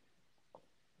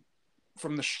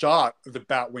from the shot of the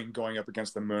Batwing going up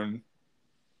against the moon,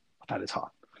 that is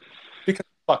hot. Because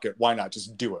fuck it, why not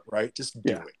just do it, right? Just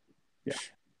do it. Yeah.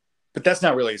 But that's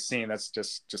not really a scene. That's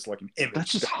just like an image.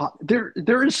 That's just hot.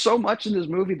 There is so much in this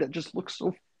movie that just looks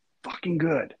so fucking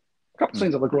good. A couple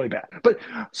scenes that look really bad, but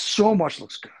so much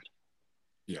looks good.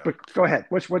 Yeah. But go ahead.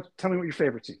 Tell me what your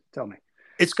favorite scene. Tell me.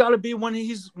 It's got to be when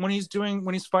he's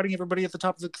fighting everybody at the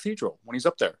top of the cathedral, when he's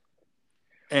up there,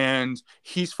 and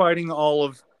he's fighting all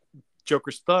of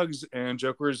Joker's thugs, and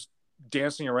Joker's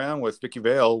dancing around with Vicky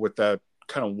Vale with that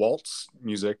kind of waltz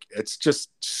music. It's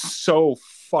just so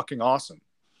fucking awesome.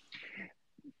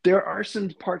 There are some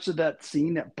parts of that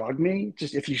scene that bug me.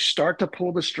 Just if you start to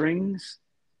pull the strings,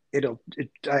 and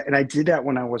I did that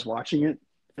when I was watching it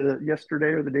yesterday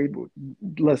or the day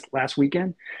last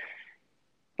weekend.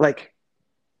 Like,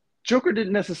 Joker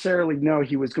didn't necessarily know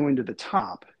he was going to the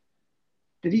top.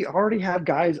 Did he already have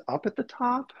guys up at the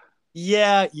top?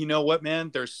 Yeah, you know what,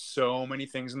 man? There's so many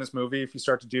things in this movie. If you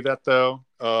start to do that, though,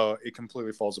 it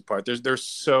completely falls apart. There's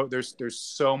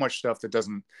so much stuff that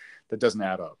doesn't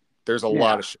add up. There's a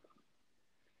lot of shit.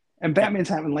 And Batman's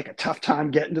having like a tough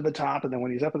time getting to the top, and then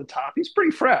when he's up at the top, he's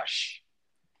pretty fresh.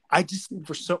 I just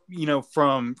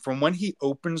from when he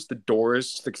opens the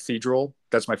doors to the cathedral,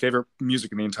 that's my favorite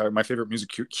music my favorite music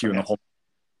cue in the whole.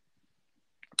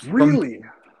 Really?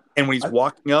 And when he's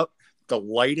walking up, the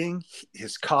lighting,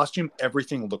 his costume,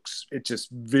 everything looks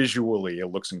visually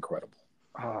incredible.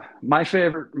 My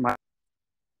favorite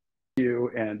cue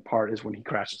and part is when he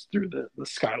crashes through the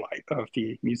skylight of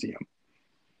the museum.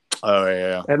 Oh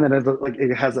yeah. And then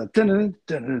it has a dun,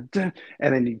 dun, dun,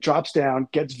 and then he drops down,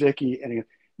 gets Vicky, and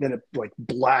then it like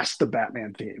blasts the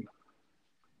Batman theme.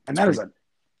 And that is a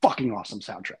fucking awesome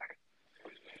soundtrack.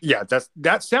 Yeah, that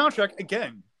soundtrack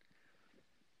again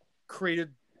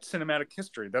created cinematic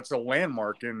history. That's a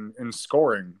landmark in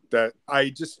scoring that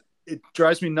it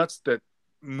drives me nuts that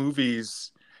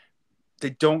movies,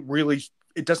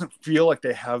 it doesn't feel like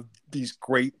they have these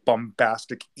great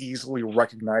bombastic, easily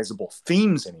recognizable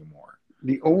themes anymore.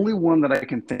 The only one that I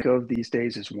can think of these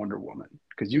days is Wonder Woman,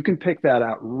 because you can pick that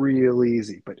out real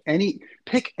easy. But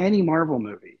pick any Marvel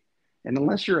movie, and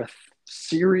unless you're a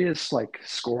serious like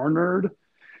score nerd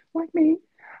like me,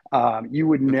 you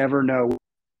would never know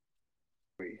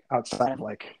outside of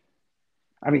like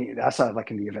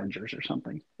in the Avengers or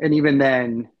something. And even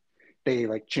then, they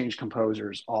like change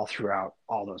composers all throughout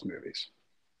all those movies.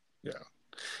 Yeah.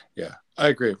 Yeah, I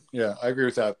agree. Yeah, I agree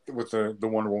with that. With the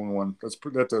Wonder Woman one,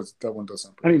 that one does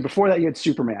sound I pretty mean, before that, you had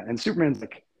Superman, and Superman's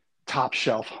like top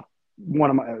shelf, one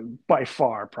of my, by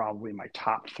far, probably my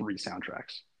top three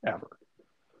soundtracks ever.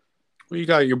 Well, you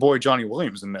got your boy Johnny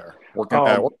Williams in there working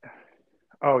at Oh,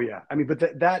 oh yeah. I mean,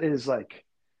 but that is like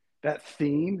that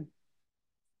theme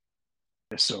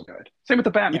is so good. Same with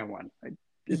the Batman one.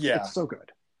 yeah. It's so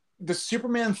good. The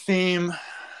Superman theme,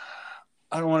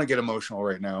 I don't want to get emotional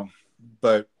right now,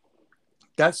 but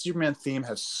that Superman theme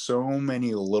has so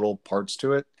many little parts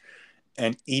to it,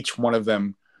 and each one of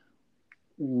them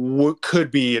could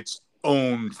be its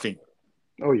own theme.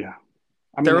 Oh yeah.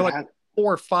 I mean, there are like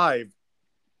 4 or 5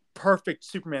 perfect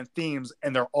Superman themes,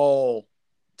 and they're all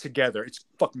together. It's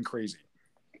fucking crazy.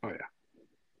 Oh yeah.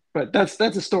 But that's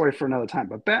a story for another time.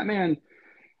 But Batman,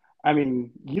 I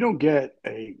mean, you don't get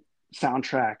a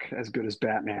soundtrack as good as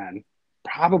Batman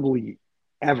probably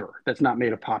ever that's not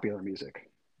made of popular music.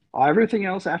 Everything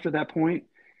else after that point,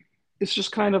 it's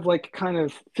just kind of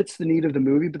fits the need of the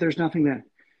movie, but there's nothing that,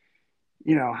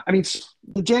 I mean,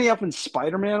 the Danny Elfman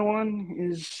Spider-Man one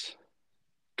is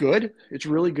good. It's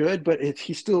really good, but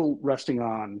he's still resting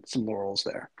on some laurels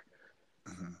there.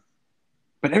 Mm-hmm.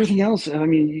 But everything else, I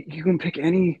mean, you can pick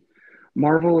any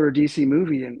Marvel or DC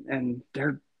movie and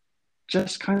they're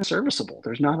just kind of serviceable.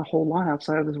 There's not a whole lot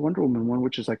outside of this Wonder Woman one,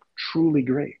 which is like truly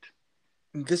great.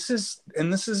 This is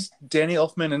Danny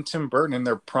Elfman and Tim Burton in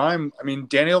their prime. I mean,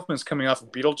 Danny Elfman's coming off of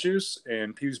Beetlejuice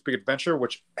and Pee-wee's Big Adventure,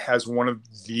 which has one of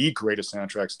the greatest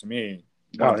soundtracks to me.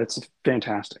 Oh, it's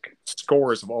fantastic.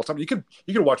 Scores of all time. You could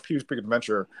watch Pee-wee's Big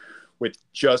Adventure with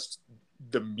just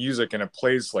the music and it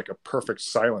plays like a perfect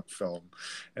silent film.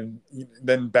 And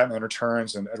then Batman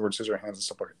Returns and Edward Scissorhands and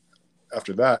stuff like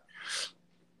after that.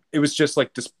 It was just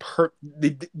like this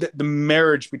the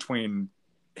marriage between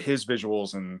his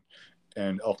visuals and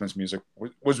Elfman's music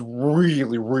was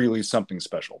really, really something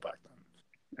special back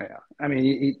then. Yeah, I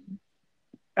mean,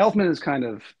 Elfman is kind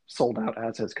of sold out,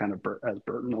 as has kind of as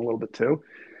Burton a little bit too.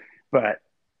 But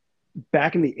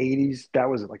back in the '80s, that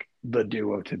was like the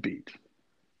duo to beat,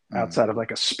 outside of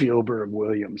like a Spielberg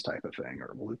Williams type of thing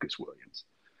or Lucas Williams.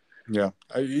 Yeah,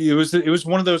 it was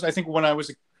one of those. I think when I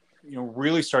was,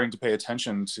 really starting to pay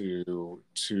attention to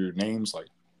names like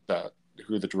that,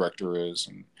 who the director is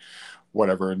and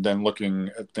whatever, and then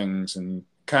looking at things and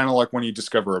kind of like when you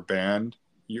discover a band,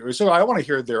 so I want to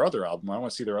hear their other album, I want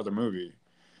to see their other movie,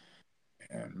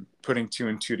 and putting 2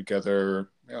 and 2 together.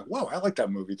 Wow, I like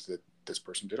that movie that this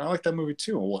person did. I like that movie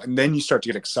too. Well, and then you start to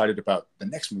get excited about the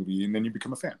next movie, and then you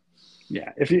become a fan.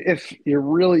 Yeah, if you're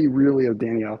really, really a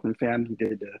Danny Elfman fan, he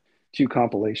did 2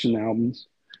 compilation albums,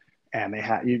 and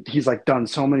he's like done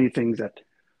so many things that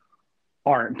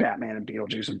aren't Batman and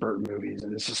Beetlejuice and Burton movies,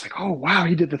 and it's just like, oh wow,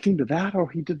 he did the theme to that. Oh,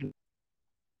 he did.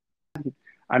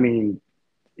 I mean,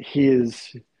 he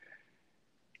is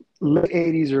late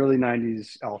 '80s, early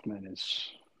 '90s. Elfman is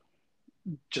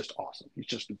just awesome. He's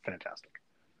just fantastic.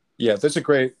 Yeah, there's a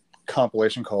great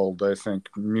compilation called, I think,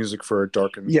 Music for a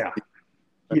Darkened. Yeah,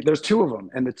 there's 2 of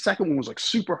them, and the second one was like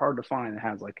super hard to find. It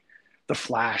has like The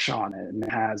Flash on it, and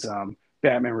it has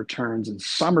Batman Returns and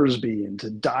Summersby and To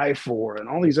Die For and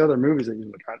all these other movies that you're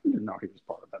like, I didn't know he was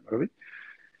part of that movie.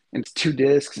 And it's 2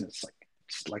 discs, and it's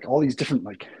like all these different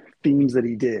like themes that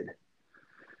he did.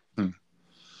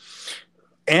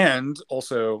 And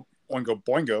also Oingo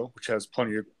Boingo, which has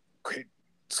plenty of great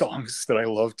songs that I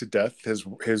love to death.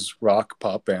 His rock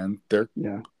pop band. They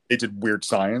did Weird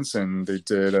Science, and they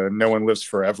did No One Lives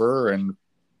Forever, and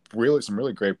really some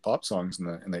really great pop songs in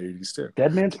the '80s too.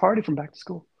 Dead Man's Party from Back to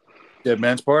School. Dead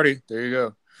Man's Party. There you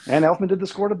go. And Elfman did the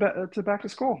score to Back to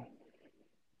School.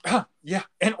 Yeah,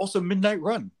 and also Midnight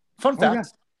Run. Fun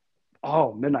fact.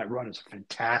 Oh, Midnight Run is a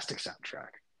fantastic soundtrack.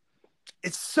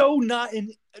 It's so not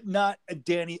a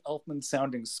Danny Elfman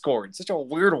sounding score. It's such a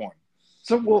weird one.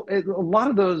 So, a lot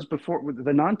of those before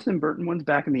the non-Tim Burton ones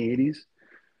back in the '80s,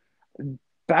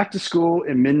 Back to School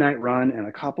and Midnight Run and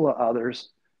a couple of others,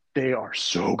 they are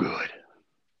so good.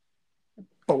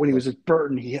 But when he was at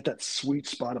Burton, he hit that sweet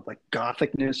spot of like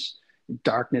gothicness,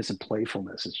 darkness, and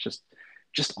playfulness. It's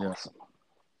just awesome.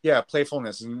 Yeah,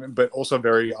 playfulness, but also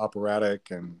very operatic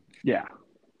and yeah.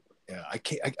 I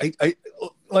can't. I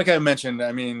like I mentioned.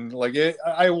 I mean, like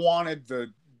I wanted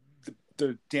the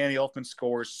Danny Elfman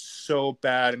score so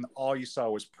bad, and all you saw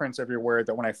was Prince everywhere.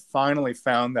 That when I finally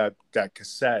found that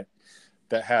cassette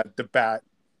that had the bat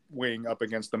wing up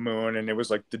against the moon, and it was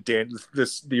like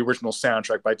the original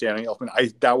soundtrack by Danny Elfman.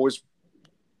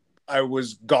 I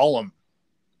was Gollum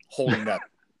holding that.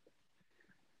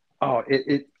 Oh,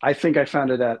 I think I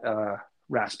found it at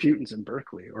Rasputin's in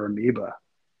Berkeley or Amoeba.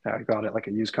 I got it like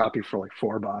a used copy for like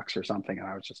 $4 or something, and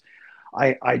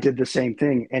I did the same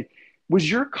thing. And was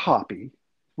your copy,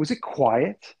 was it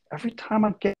quiet? Every time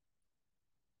I get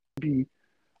to be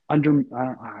under,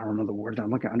 I don't know the word that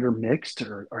I'm looking, under mixed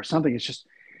or something. It's just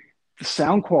the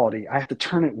sound quality. I have to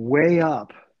turn it way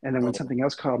up. And then when Oh, something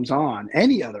else comes on,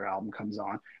 any other album comes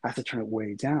on, I have to turn it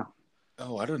way down.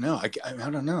 oh, I don't know. I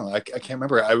don't know. I can't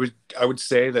remember. I would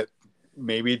say that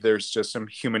maybe there's just some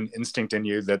human instinct in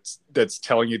you that's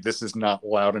telling you this is not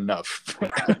loud enough.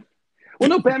 Well,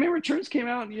 no, Batman Returns came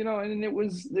out, and it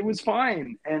was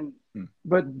fine. And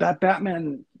but that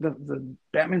Batman, the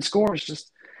Batman score is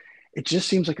just, it just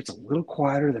seems like it's a little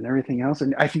quieter than everything else.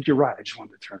 And I think you're right. I just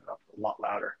wanted to turn it up a lot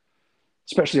louder,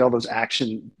 especially all those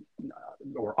action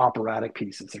or operatic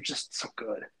pieces. They're just so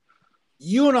good.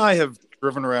 You and I have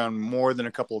driven around more than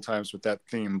a couple of times with that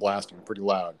theme blasting pretty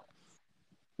loud.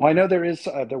 Well, I know there was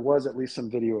at least some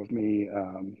video of me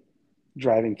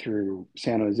driving through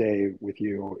San Jose with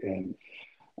you, and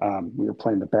we were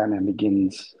playing the Batman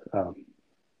Begins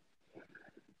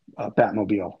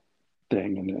Batmobile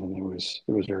thing, and it was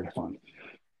very fun.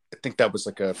 I think that was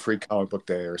like a free comic book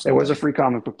day or It something. was a free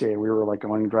comic book day. We were like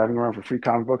driving around for free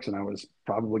comic books, and I was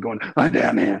probably going, I'm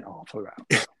Batman all throughout.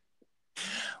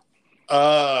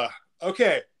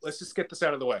 Okay, let's just get this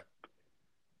out of the way.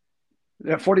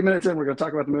 Yeah, 40 minutes in, we're going to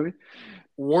talk about the movie.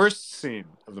 Worst scene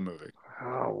of the movie.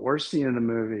 Oh, worst scene in the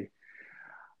movie.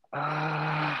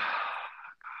 I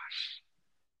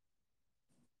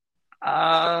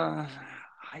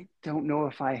don't know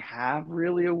if I have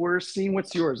really a worst scene.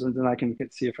 What's yours? And then I can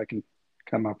see if I can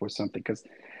come up with something. Because,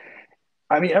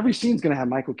 I mean, every scene's going to have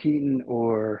Michael Keaton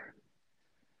or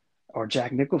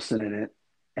Jack Nicholson in it.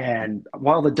 And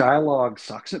while the dialogue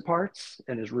sucks at parts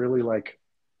and is really like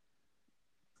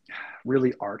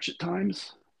really arch at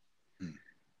times,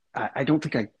 I don't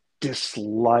think I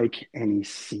dislike any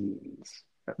scenes.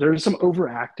 There's some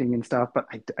overacting and stuff, but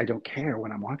I don't care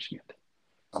when I'm watching it.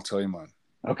 I'll tell you mine.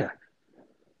 Okay.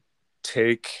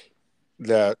 Take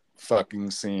that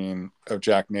fucking scene of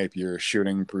Jack Napier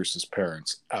shooting Bruce's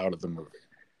parents out of the movie.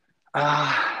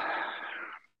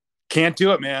 Can't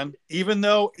do it, man. Even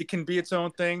though it can be its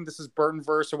own thing, this is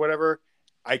Burton-verse or whatever,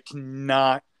 I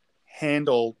cannot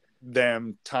handle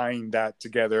them tying that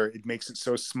together. It makes it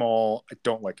so small. I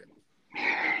don't like it.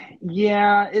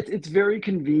 Yeah, it's very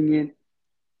convenient.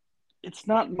 It's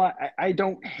not I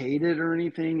don't hate it or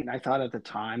anything. And I thought at the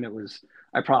time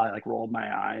I probably like rolled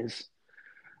my eyes.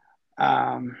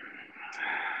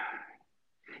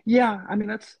 Yeah, I mean,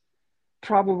 that's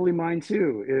probably mine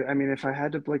too. I mean, if I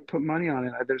had to like put money on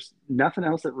it, there's nothing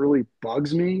else that really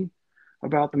bugs me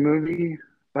about the movie,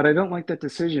 but I don't like that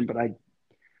decision. But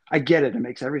I get it. It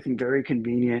makes everything very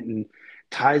convenient and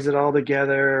ties it all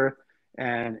together.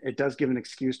 And it does give an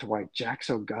excuse to why Jack's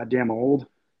so goddamn old.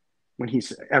 When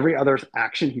every other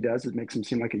action he does, it makes him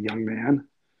seem like a young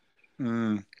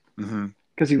man.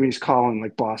 Because when he's calling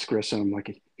like Boss Grissom,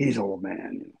 like he's old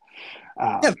man.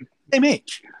 Yeah, same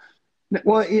age.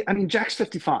 Well, I mean, Jack's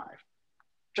 55.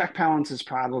 Jack Palance is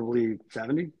probably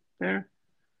 70 there.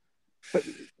 But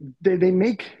they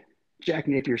make Jack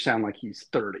Napier sound like he's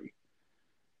 30.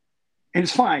 And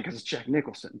it's fine because it's Jack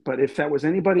Nicholson. But if that was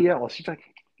anybody else, he's like,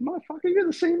 motherfucker, you're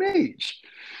the same age.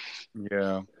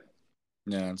 Yeah.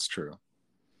 Yeah, it's true.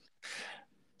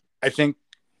 I think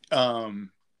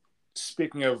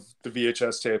speaking of the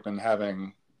VHS tape and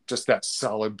having just that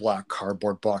solid black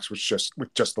cardboard box with just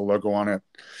the logo on it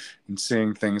and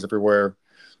seeing things everywhere.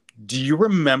 Do you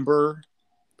remember?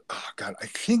 Oh God, I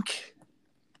think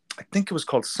it was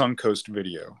called Suncoast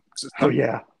Video. Oh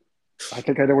yeah, I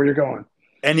think I know where you're going.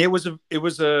 And it was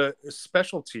a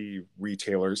specialty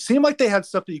retailer. It seemed like they had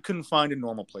stuff that you couldn't find in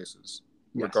normal places,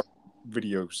 Yes. like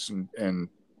videos and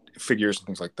figures and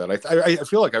things like that. I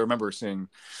feel like I remember seeing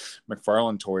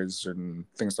McFarlane toys and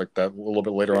things like that a little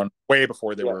bit later on, way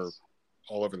before they were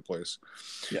all over the place.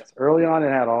 Yes, early on it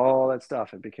had all that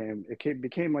stuff. It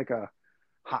became like a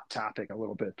hot topic a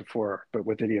little bit before, but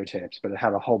with videotapes. But it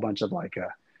had a whole bunch of like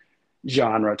a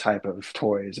genre type of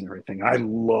toys and everything. I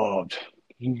loved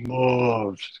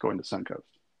going to Suncoast.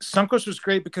 Suncoast was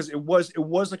great because it was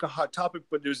like a hot topic,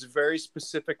 but it was very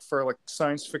specific for like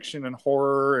science fiction and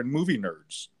horror and movie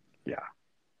nerds. Yeah.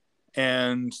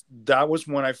 And that was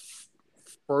when I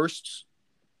first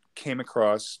came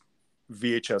across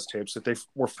VHS tapes that they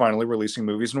were finally releasing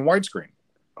movies in widescreen.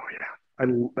 Oh yeah.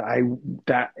 I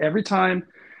that every time,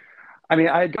 I mean,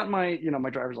 I had gotten my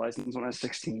driver's license when I was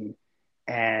 16.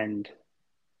 And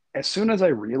as soon as I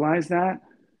realized that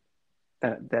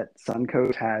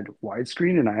Suncoast had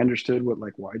widescreen and I understood what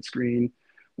like widescreen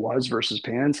was versus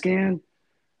pan and scan,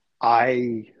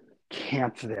 I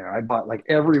camped there. I bought like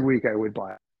every week I would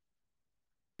buy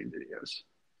videos.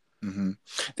 Mm-hmm.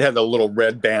 They had the little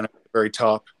red band at the very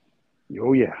top.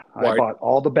 Oh yeah, I bought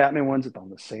all the Batman ones on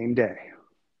the same day.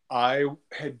 I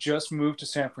had just moved to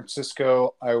San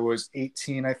Francisco. I was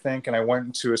 18, I think, and I went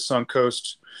into a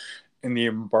Suncoast in the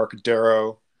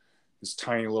Embarcadero, this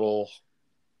tiny little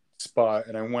spot,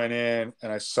 and I went in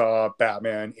and I saw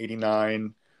Batman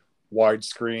 89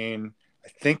 widescreen. I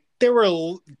think they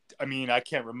were, I mean, I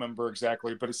can't remember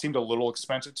exactly, but it seemed a little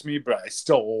expensive to me, but I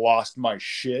still lost my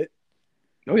shit.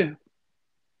 Oh yeah.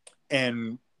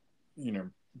 And, you know,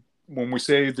 when we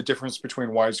say the difference between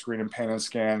widescreen and pan and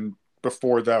scan,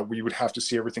 before that we would have to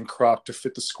see everything cropped to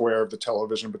fit the square of the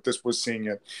television, but this was seeing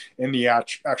it in the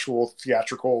actual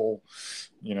theatrical,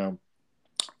 you know,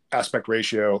 aspect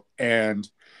ratio. And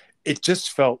it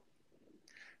just felt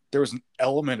there was an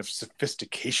element of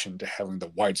sophistication to having the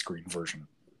widescreen version.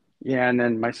 Yeah, and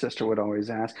then my sister would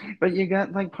always ask, but you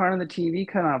got like part of the TV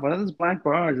cut off. What are those black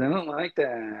bars? I don't like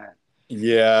that.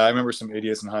 Yeah, I remember some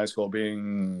idiots in high school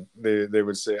being, they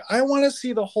would say, I want to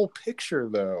see the whole picture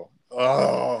though.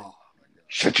 Oh,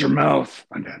 shut your mouth.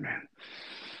 I'm Batman.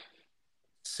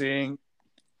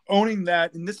 Owning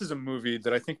that, and this is a movie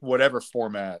that I think whatever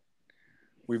format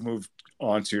we've moved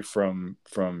on to, from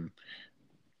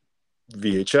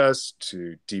VHS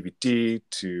to DVD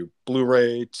to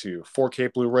Blu-ray to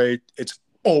 4K Blu-ray, it's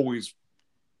always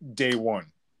day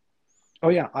one. Oh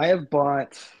yeah, I have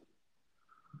bought,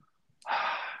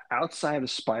 outside of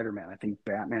Spider-Man, I think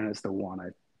Batman is the one I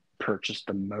purchased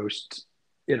the most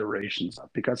iterations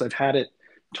of, because I've had it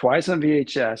twice on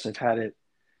VHS. I've had it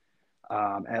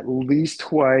at least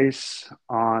twice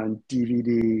on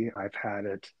DVD. I've had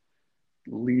it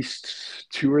at least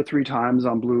 2 or 3 times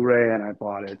on Blu-ray, and I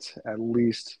bought it at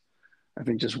least, I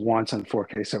think, just once on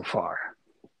 4K so far.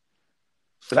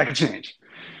 But that could change.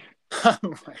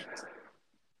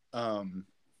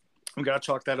 We got to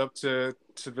chalk that up to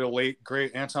the late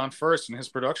great Anton Furst and his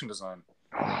production design.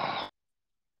 I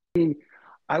mean,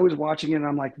 I was watching it and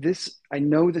I'm like, I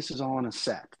know this is all on a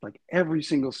set. Like every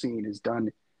single scene is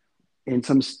done in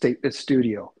some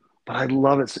studio, but I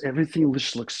love it. Everything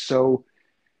just looks so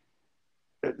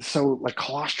like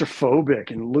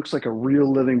claustrophobic, and it looks like a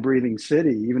real living, breathing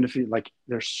city. Even if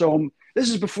this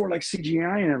is before like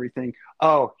CGI and everything.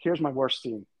 Oh, here's my worst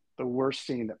scene. The worst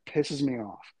scene that pisses me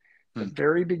off. The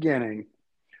very beginning,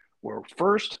 where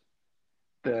first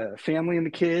the family and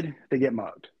the kid, they get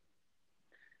mugged.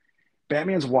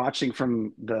 Batman's watching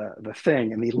from the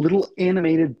thing, and the little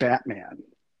animated Batman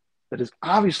that is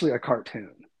obviously a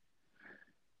cartoon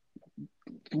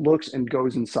looks and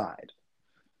goes inside.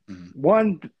 Mm-hmm.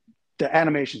 One, the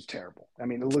animation's terrible. I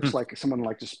mean, it looks like someone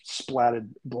like just splatted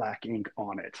black ink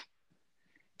on it.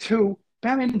 2,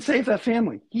 Batman didn't save that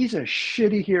family. He's a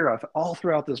shitty hero all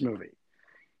throughout this movie.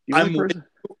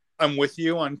 I'm with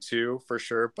you on 2 for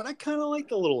sure, but I kind of like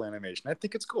the little animation. I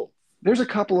think it's cool. There's a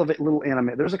couple of little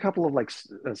there's a couple of like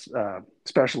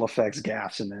special effects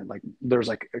gaffes in there. Like there's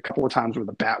like a couple of times where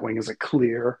the Batwing is like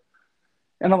clear,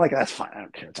 and I'm like, that's fine. I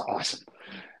don't care. It's awesome.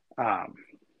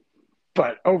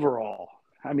 But overall,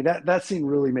 I mean, that scene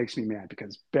really makes me mad,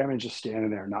 because Batman's just standing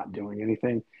there not doing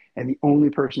anything, and the only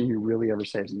person he really ever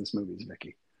saves in this movie is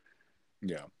Vicky.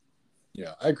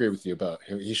 Yeah, I agree with you about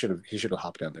he should have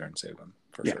hopped down there and saved him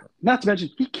for sure. Not to mention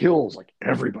he kills like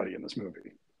everybody in this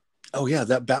movie. Oh yeah,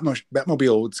 that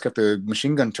Batmobile, it's got the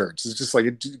machine gun turrets. It's just like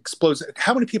it explodes.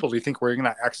 How many people do you think were in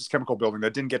that Axis Chemical building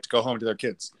that didn't get to go home to their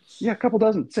kids? Yeah, a couple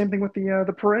dozen. Same thing with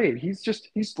the parade.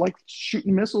 He's like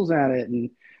shooting missiles at it, and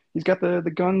he's got the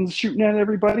guns shooting at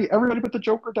everybody. Everybody but the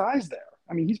Joker dies there.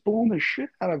 I mean, he's blowing the shit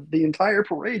out of the entire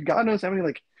parade. God knows how many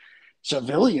like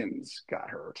civilians got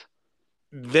hurt.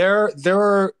 There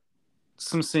are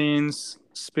some scenes,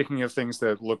 speaking of things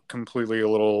that look completely a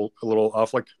little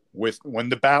off, like when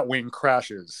the Batwing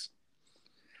crashes,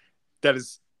 that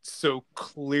is so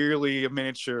clearly a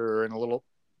miniature and a little,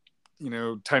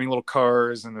 tiny little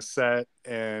cars in the set,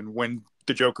 and when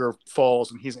the Joker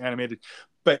falls and he's animated.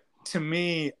 But to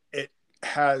me, it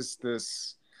has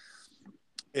this,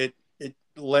 it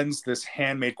lends this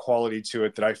handmade quality to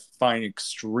it that I find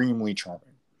extremely charming.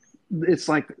 It's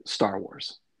like Star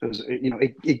Wars.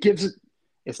 It gives it.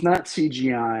 It's not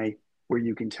CGI where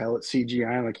you can tell it's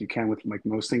CGI like you can with like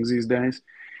most things these days.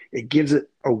 It gives it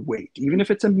a weight, even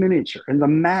if it's a miniature. And the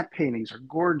matte paintings are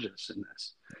gorgeous in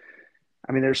this.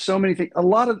 I mean, there's so many things. A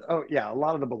lot of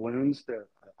the balloons that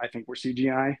I think were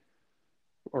CGI,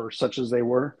 or such as they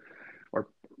were, or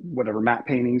whatever, matte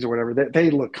paintings or whatever. They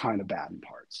look kind of bad in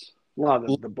parts. A lot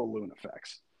of the balloon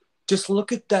effects. Just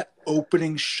look at that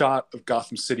opening shot of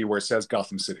Gotham City where it says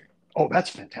Gotham City. Oh, that's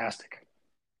fantastic.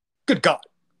 Good God.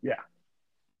 Yeah.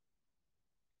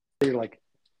 They're like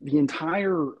the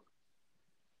entire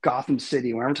Gotham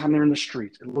City, every time they're in the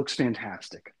streets, it looks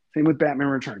fantastic. Same with Batman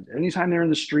Returns. Anytime they're in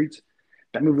the streets,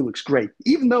 that movie looks great,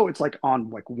 even though it's like on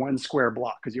like one square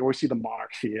block, because you always see the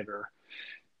Monarch Theater.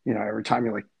 You know, every time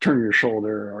you like turn your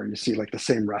shoulder or you see like the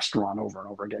same restaurant over and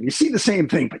over again, you see the same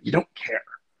thing, but you don't care.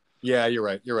 Yeah, you're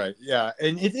right. You're right. Yeah,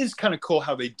 and it is kind of cool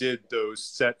how they did those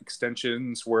set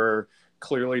extensions where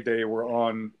clearly they were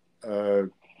on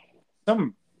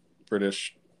some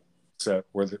British set,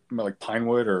 where like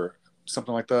Pinewood or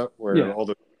something like that, where all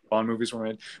the Bond movies were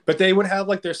made. But they would have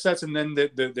like their sets, and then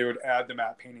they would add the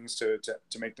matte paintings to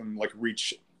make them like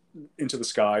reach into the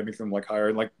sky, make them like higher,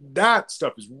 and like that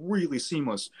stuff is really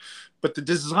seamless. But the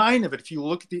design of it, if you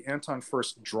look at the Anton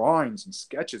Furst drawings and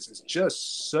sketches, it's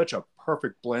just such a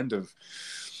perfect blend of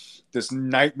this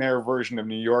nightmare version of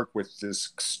New York with this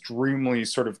extremely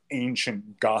sort of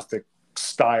ancient Gothic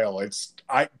style.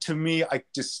 To me, I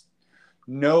just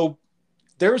know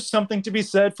there's something to be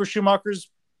said for Schumacher's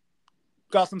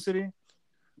Gotham City,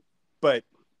 but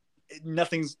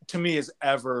nothing's to me is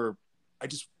ever.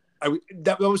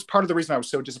 That was part of the reason I was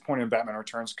so disappointed in Batman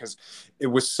Returns, because it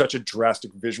was such a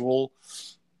drastic visual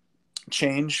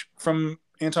change from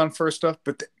Anton Furst stuff.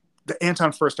 But the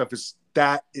Anton Furst stuff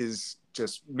is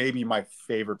just maybe my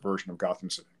favorite version of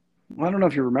Gotham City. Well, I don't know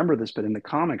if you remember this, but in the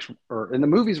comics or in the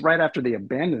movies, right after they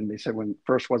abandoned, they said when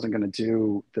Furst wasn't going to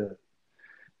do the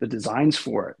designs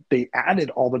for it, they added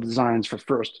all the designs for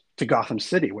Furst to Gotham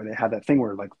City, where they had that thing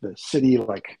where like the city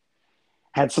like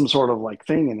had some sort of like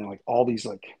thing, and then like all these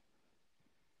like.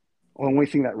 The only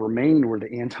thing that remained were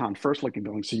the Anton Furst looking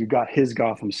buildings. So you got his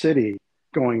Gotham City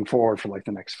going forward for like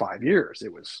the next 5 years.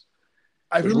 It was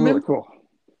really cool.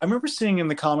 I remember seeing in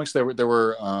the comics there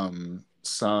were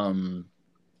some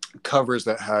covers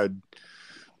that had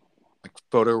like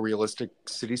photorealistic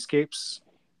cityscapes.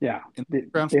 Yeah, in the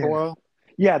background for a while.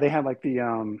 Yeah, they had like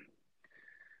the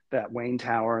that Wayne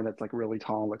Tower that's like really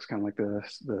tall, looks kind of like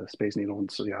the Space Needle in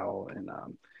Seattle, and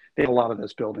they had a lot of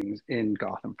those buildings in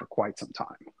Gotham for quite some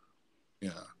time.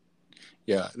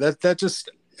 Yeah. That just,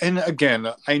 and again,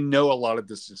 I know a lot of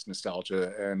this is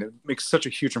nostalgia, and it makes such a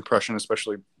huge impression,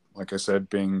 especially like I said,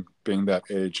 being that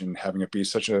age and having it be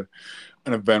such an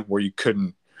event where you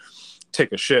couldn't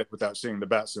take a shit without seeing the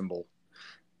bat symbol,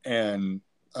 and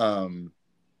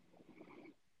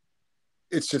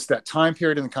it's just that time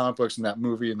period in the comic books and that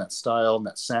movie and that style and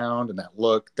that sound and that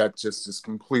look that just is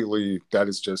completely.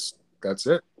 That's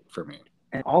it for me.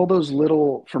 And all those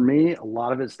little, for me, a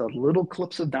lot of it's the little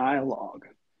clips of dialogue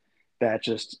that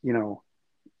just, you know,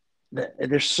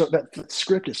 that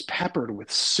script is peppered with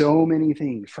so many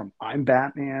things, from I'm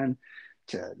Batman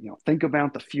to, you know, think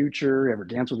about the future, ever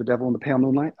dance with the devil in the pale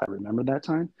moonlight. I remember that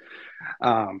time.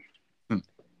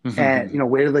 And, you know,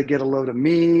 where do they get a load of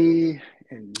me?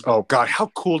 And oh God, how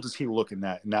cool does he look in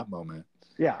that moment?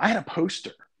 Yeah, I had a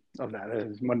poster of that. It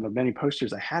was one of the many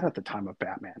posters I had at the time of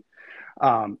Batman.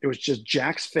 It was just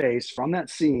Jack's face from that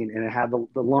scene, and it had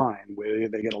the line where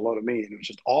they get a load of me, and it was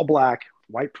just all black,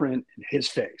 white print, and his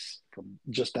face from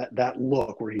just that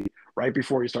look where he, right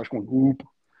before he starts going whoop,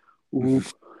 whoop.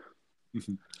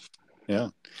 Yeah,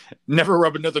 never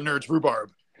rub another nerd's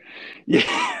rhubarb.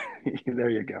 Yeah, there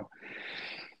you go.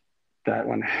 That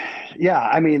one. Yeah,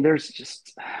 I mean, there's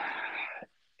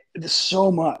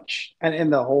so much,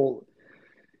 and the whole,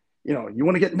 you know, you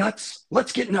want to get nuts?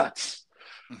 Let's get nuts.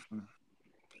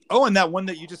 Oh, and that one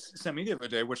that you just sent me the other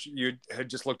day, which you had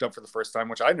just looked up for the first time,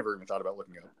 which I never even thought about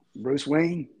looking at. Bruce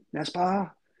Wayne, Nespa,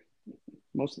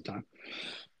 most of the time.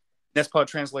 Nespa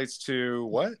translates to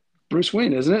what? Bruce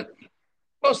Wayne, isn't it?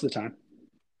 Most of the time.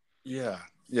 Yeah.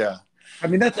 I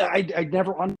mean, that's I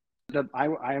never understood.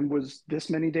 I was this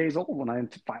many days old when I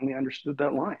finally understood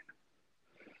that line.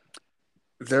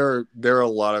 There are a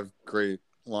lot of great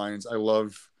lines. I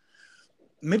love,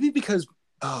 maybe because,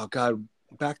 oh God,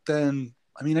 back then,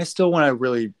 I mean, I still, when I'm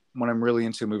really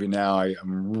into a movie now,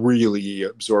 I'm really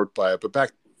absorbed by it. But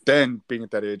back then, being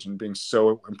at that age and being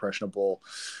so impressionable,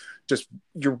 just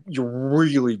you're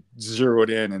really zeroed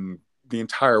in, and the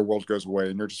entire world goes away,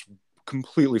 and you're just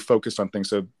completely focused on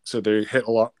things. So they hit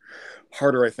a lot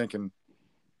harder, I think, and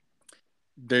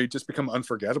they just become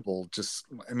unforgettable. Just,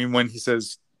 I mean, when he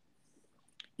says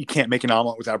you can't make an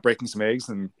omelet without breaking some eggs,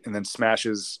 and then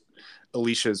smashes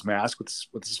Alicia's mask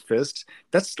with his fist,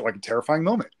 that's like a terrifying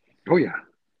moment. Oh yeah,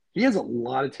 he has a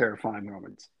lot of terrifying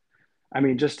moments. I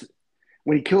mean, just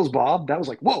when he kills Bob, that was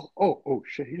like, whoa, oh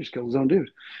shit, he just killed his own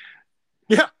dude.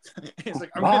 Yeah, he's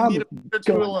like, I'm gonna need a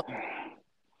tool alone.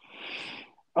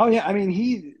 Oh yeah, I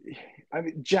mean,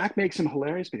 Jack makes him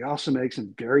hilarious, but he also makes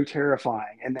him very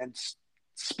terrifying, and then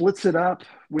splits it up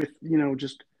with, you know,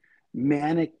 just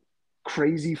manic,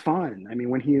 crazy fun. I mean,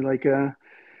 when he like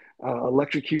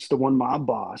electrocutes the one mob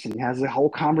boss, and he has a whole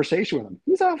conversation with him.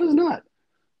 He's off his nut.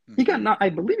 He got, I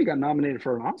believe, he got nominated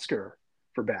for an Oscar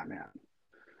for Batman.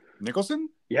 Nicholson?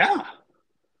 Yeah.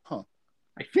 Huh.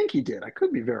 I think he did. I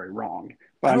could be very wrong,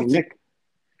 but Nick.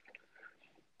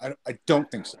 I don't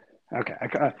think so. Okay.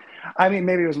 I mean,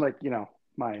 maybe it was like,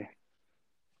 my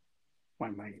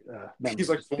he's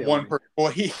like the one person.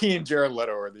 Well, he and Jared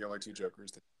Leto are the only two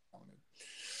Jokers that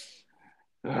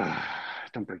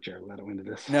don't bring Jared Leto into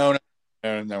this. No,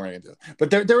 we're not gonna do it. But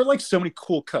there were like so many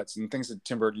cool cuts and things that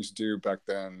Tim Burton used to do back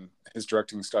then. His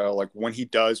directing style, like when he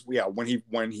kills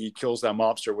that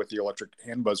mobster with the electric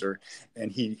hand buzzer,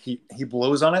 and he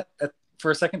blows on it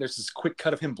for a second. There's this quick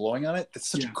cut of him blowing on it. That's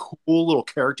such a cool little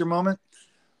character moment.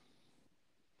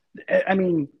 I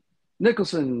mean,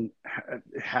 Nicholson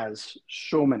has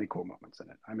so many cool moments in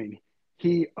it. I mean,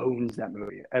 he owns that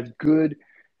movie. As good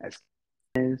as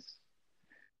is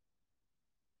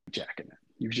Jack in it,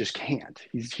 you just can't.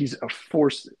 He's a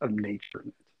force of nature in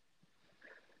it.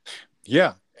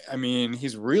 Yeah, I mean,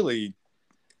 he's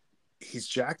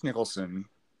Jack Nicholson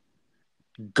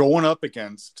going up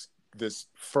against this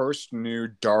first new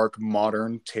dark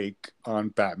modern take on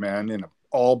Batman in an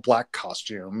all black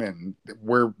costume, and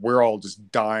we're all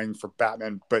just dying for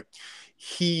Batman, but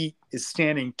he is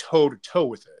standing toe to toe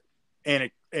with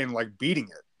it and like beating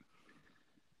it.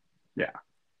 Yeah,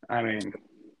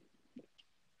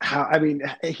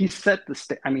 he set the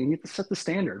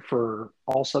standard for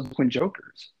all subsequent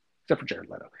Jokers except for Jared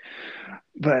Leto.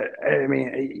 But I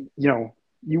mean,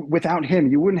 without him,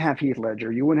 you wouldn't have Heath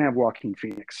Ledger, you wouldn't have Joaquin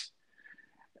Phoenix.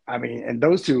 I mean, and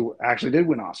those two actually did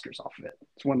win Oscars off of it.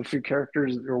 It's one of the few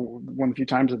characters, or one of the few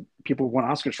times that people won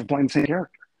Oscars for playing the same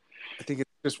character. I think it's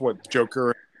just what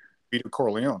Joker and Vito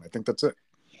Corleone. I think that's it.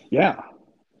 Yeah,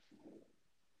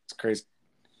 it's crazy.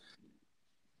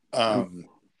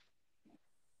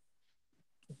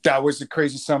 That was a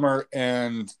crazy summer,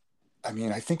 and I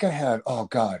mean, I think I had. Oh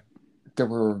God, there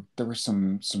were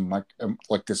some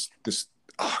like this.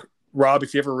 Rob,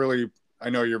 if you ever really. I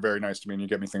know you're very nice to me and you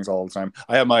get me things all the time.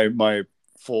 I have my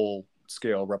full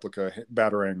scale replica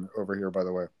Batarang over here, by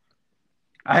the way.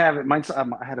 I have it. Mine's, I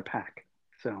had a pack.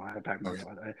 So I had a pack.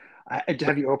 Okay.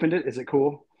 Have you opened it? Is it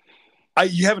cool?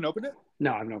 You haven't opened it?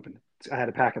 No, I haven't opened it. I had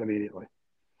to pack it immediately.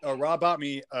 Rob bought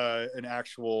me an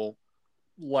actual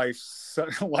life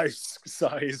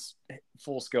size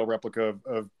full scale replica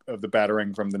of the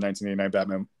Batarang from the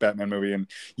 1989 Batman movie, and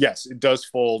yes, it does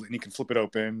fold and you can flip it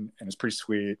open and it's pretty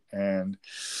sweet. And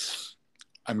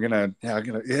it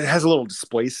has a little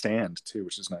display stand too,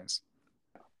 which is nice.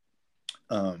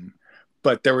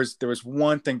 But there was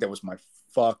one thing that was my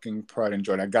fucking pride and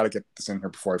joy, and I gotta get this in here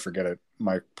before I forget it.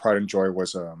 My pride and joy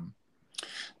was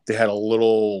they had a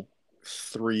little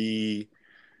 3-pack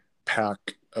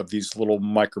of these little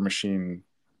Micro Machine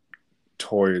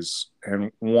toys,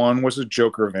 and one was a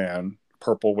Joker van,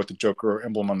 purple with the Joker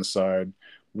emblem on the side.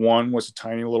 One was a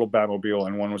tiny little Batmobile,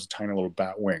 and one was a tiny little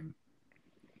Batwing,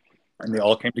 and they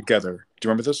all came together. Do you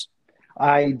remember this?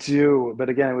 I do, but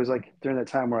again, it was like during that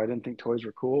time where I didn't think toys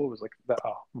were cool. It was like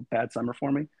bad summer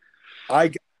for me.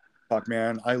 Fuck,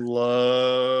 man, I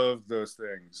love those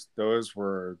things. Those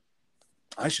were.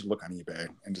 I should look on eBay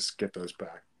and just get those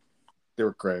back. They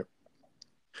were great.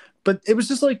 But it was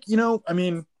just like, I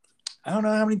mean, I don't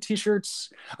know how many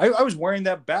t-shirts. I was wearing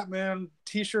that Batman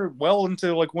t-shirt well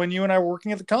into like when you and I were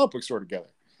working at the comic book store together.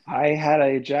 I had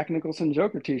a Jack Nicholson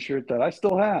Joker t-shirt that I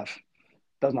still have.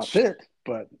 Does not fit,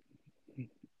 but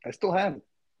I still have it.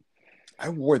 I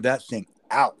wore that thing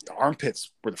out. The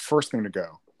armpits were the first thing to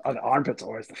go. Oh, the armpits are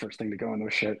always the first thing to go in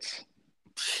those shirts.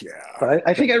 Yeah. But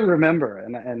I think I remember,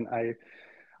 and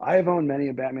I have owned many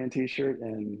a Batman t-shirt,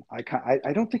 and I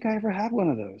don't think I ever had one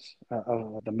of those,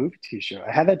 the movie t-shirt.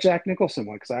 I had that Jack Nicholson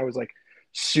one because I was like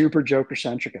super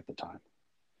Joker-centric at the time.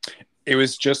 It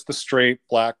was just the straight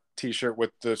black t-shirt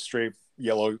with the straight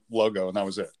yellow logo, and that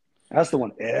was it. That's the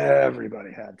one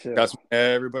everybody had, too. That's what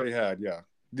everybody had, yeah.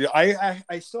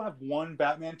 I still have one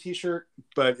Batman t-shirt,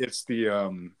 but it's the...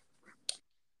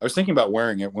 I was thinking about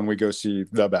wearing it when we go see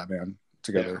the Batman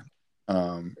together.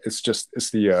 Yeah. It's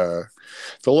the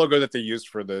logo that they used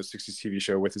for the 60s TV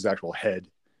show with his actual head.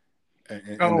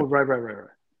 Right.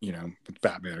 With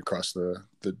Batman across the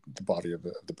body of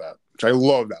the bat. Which I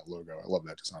love that logo. I love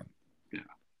that design. Yeah.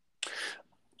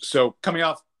 So coming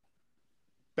off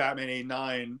Batman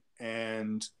 89,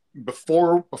 and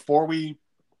before we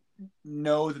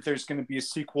know that there's going to be a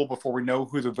sequel, before we know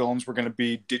who the villains were going to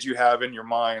be, did you have in your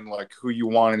mind like who you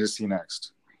wanted to see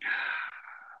next?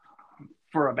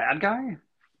 For a bad guy,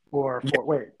 or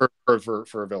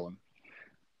for a villain?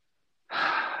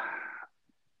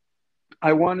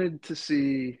 I wanted to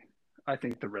see I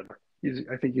think the Riddler.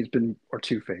 I think he's been, or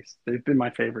Two-Face. They've been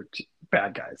my favorite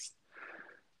bad guys.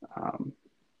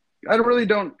 I really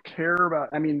don't care about.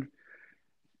 I mean,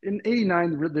 in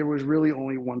 '89, there was really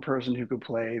only one person who could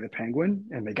play the Penguin,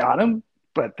 and they got him,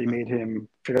 but they made him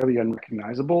fairly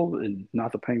unrecognizable and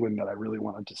not the Penguin that I really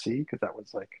wanted to see, because that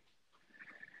was like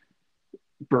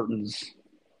Burton's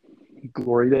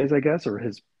glory days, I guess, or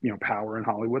his power in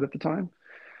Hollywood at the time.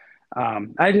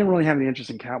 I didn't really have any interest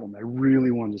in Catwoman. I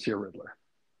really wanted to see a Riddler.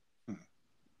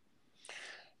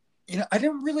 I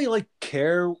didn't really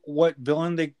care what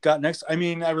villain they got next. I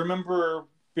mean, I remember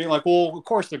being like, well, of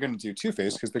course they're going to do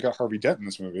Two-Face because they got Harvey Dent in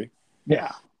this movie.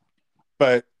 Yeah.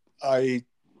 But I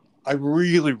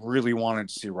really, really wanted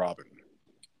to see Robin.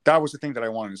 That was the thing that I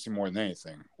wanted to see more than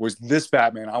anything, was this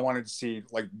Batman. I wanted to see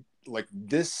like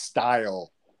this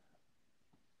style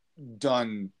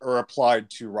done or applied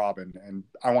to Robin, and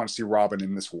I want to see Robin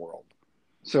in this world.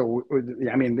 So,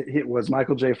 I mean, it was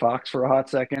Michael J. Fox for a hot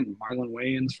second, Marlon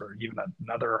Wayans for even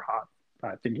another hot.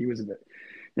 I think he was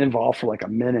involved for like a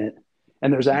minute.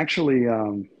 And there's actually,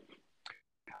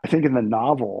 I think in the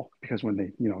novel, because when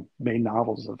they made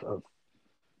novels of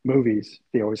movies,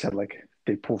 they always had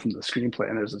they pull from the screenplay,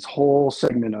 and there's this whole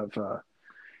segment of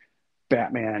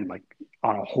Batman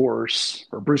on a horse,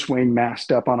 or Bruce Wayne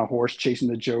masked up on a horse chasing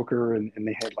the Joker, and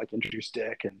they had introduced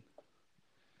Dick. And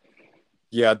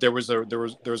yeah, there was a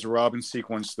Robin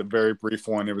sequence, the very brief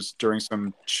one. It was during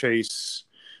some chase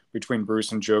between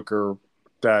Bruce and Joker,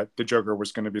 that the Joker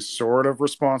was going to be sort of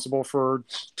responsible for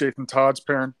Jason Todd's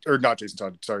parent, or not Jason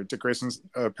Todd, sorry, Dick Grayson's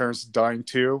parents dying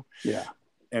too. Yeah.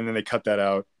 And then they cut that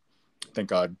out. Thank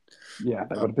God. Yeah,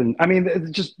 that would have been, I mean,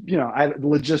 it's just,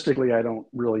 logistically, I don't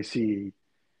really see,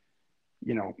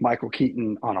 Michael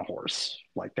Keaton on a horse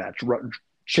like that,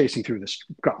 chasing through this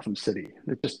Gotham City.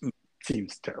 It just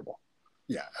seems terrible.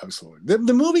 Yeah, absolutely.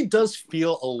 The movie does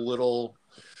feel a little,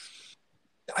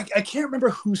 I can't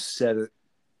remember who said it.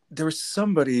 There was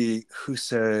somebody who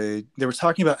said, they were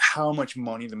talking about how much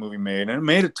money the movie made, and it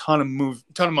made a ton of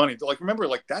money. Remember,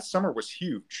 that summer was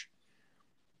huge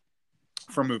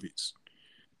for movies.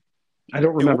 I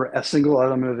don't remember a single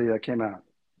other movie that came out.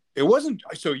 It wasn't.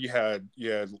 So you had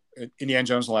Indiana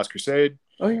Jones and the Last Crusade.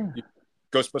 Oh yeah.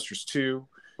 Ghostbusters 2.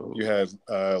 Ooh. You had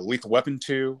Lethal Weapon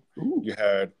 2. Ooh. You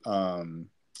had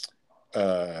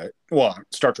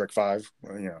Star Trek 5.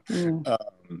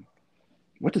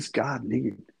 What does God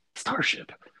need?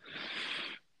 Starship.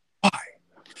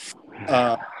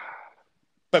 Why?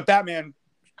 But Batman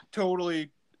totally,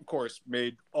 of course,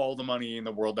 made all the money in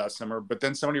the world that summer. But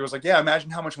then somebody was like, yeah, imagine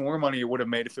how much more money it would have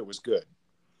made if it was good.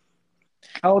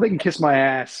 Oh, they can kiss my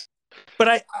ass.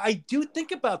 But I do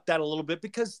think about that a little bit,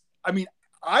 because, I mean,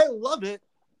 I love it,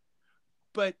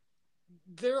 but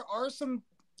there are some,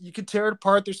 you could tear it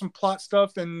apart. There's some plot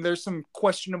stuff, and there's some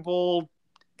questionable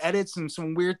edits and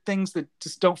some weird things that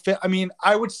just don't fit. I mean,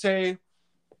 I would say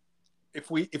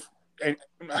if we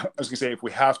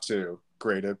have to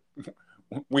grade it,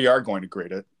 we are going to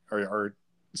grade it, our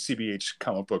CBH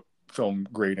comic book film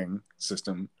grading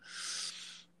system.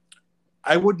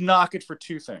 I would knock it for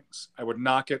two things. I would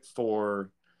knock it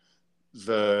for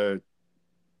the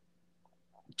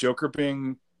Joker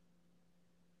being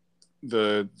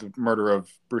the murder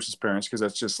of Bruce's parents, because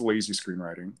that's just lazy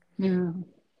screenwriting. Yeah.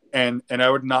 And I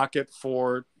would knock it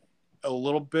for a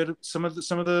little bit of some of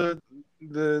the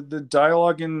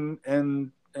dialogue and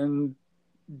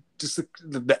just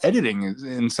the editing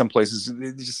in some places.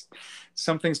 It just,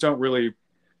 some things don't really,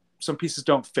 some pieces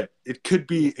don't fit. It's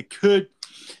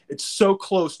so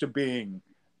close to being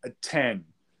a 10.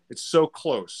 It's so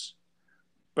close,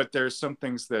 but there's some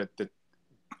things that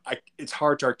it's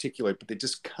hard to articulate, but they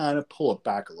just kind of pull it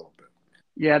back a little bit.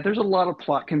 Yeah, there's a lot of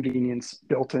plot convenience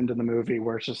built into the movie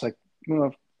where it's just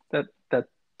well, that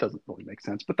doesn't really make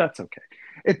sense, but that's okay.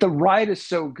 The ride is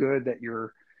so good that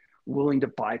you're willing to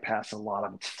bypass a lot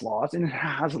of its flaws, and it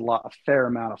has a fair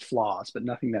amount of flaws, but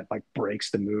nothing that breaks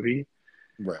the movie.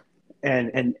 Right.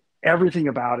 And everything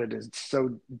about it is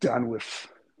so done with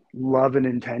love and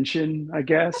intention, I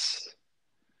guess.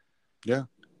 Yeah.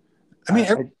 I mean,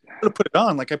 I put it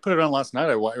on. I put it on last night.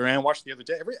 I watched the other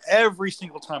day. Every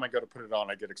single time I go to put it on,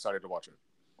 I get excited to watch it.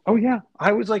 Oh yeah,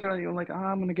 I was I'm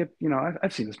gonna get.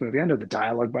 I've seen this movie. I know the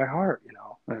dialogue by heart.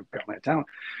 I've got my talent,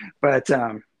 but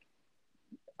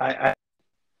I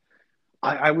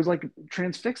was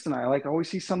transfixed, and I always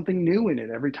see something new in it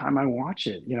every time I watch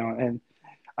it. And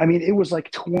I mean, it was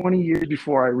 20 years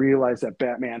before I realized that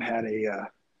Batman had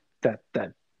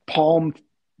that palm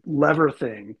lever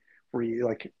thing where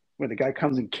you when the guy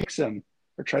comes and kicks him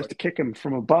or tries to kick him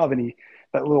from above, and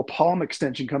that little palm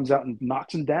extension comes out and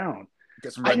knocks him down.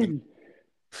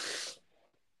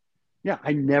 Yeah,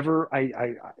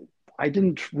 I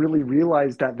didn't really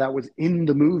realize that that was in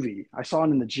the movie. I saw it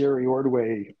in the Jerry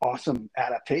Ordway awesome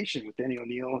adaptation with Danny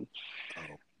O'Neill,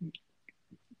 Oh,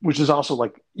 which is also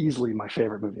like easily my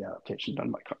favorite movie adaptation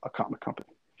done by a comic company.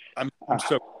 I'm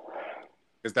so,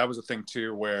 because that was a thing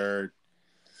too where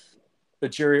the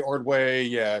Jerry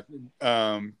Ordway,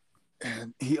 and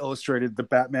he illustrated the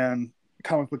Batman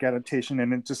comic book adaptation,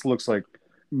 and it just looks like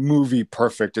movie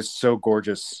perfect. It's so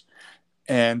gorgeous.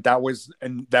 And that was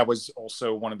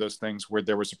also one of those things where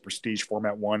there was a prestige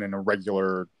format one and a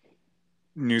regular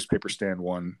newspaper stand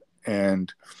one,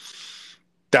 and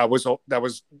that was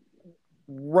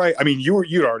right. I mean,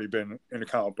 you'd already been into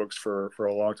comic books for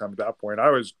a long time at that point.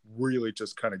 I was really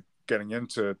just kind of getting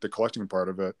into the collecting part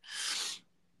of it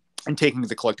and taking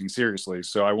the collecting seriously.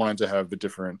 So I wanted to have the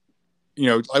different,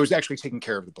 I was actually taking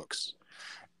care of the books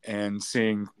and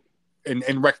seeing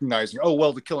and recognizing, oh,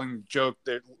 well, the Killing Joke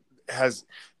that has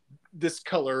this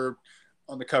color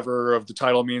on the cover of the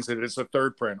title means that it's a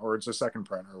third print or it's a second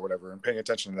print or whatever, and paying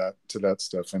attention to that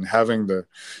stuff, and having the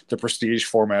prestige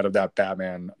format of that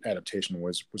Batman adaptation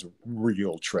was a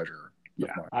real treasure.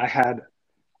 Yeah, I had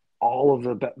all of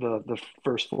the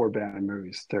first four Batman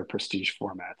movies, their prestige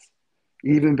formats,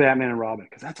 even Batman and Robin,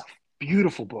 because that's a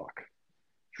beautiful book.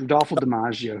 Rodolfo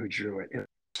DiMaggio who drew it.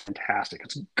 It's fantastic.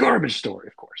 It's a garbage story,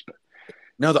 of course, but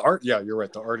no, the art. Yeah, you're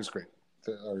right. The art is great.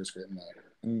 The art is great in that.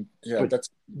 And yeah,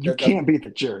 you can't beat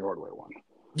the Jerry Ordway one.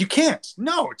 You can't.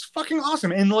 No, it's fucking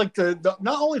awesome. And like the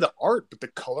not only the art but the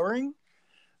coloring.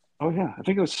 Oh yeah, I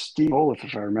think it was Steve Oliff,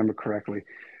 if I remember correctly.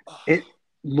 It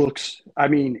looks. I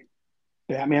mean,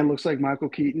 Batman looks like Michael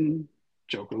Keaton.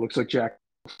 Joker looks like Jack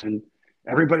Nicholson.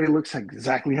 Everybody looks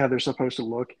exactly how they're supposed to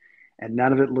look, and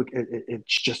none of it look.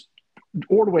 It's just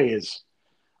Ordway is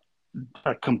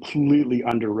a completely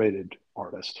underrated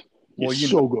artist.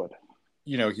 He's so good.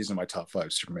 He's in my top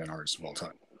 5 Superman artists of all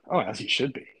time. Oh, as he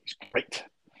should be. He's great.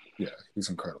 Yeah, he's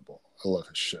incredible. I love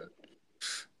his shit.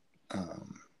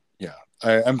 Yeah,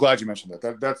 I'm glad you mentioned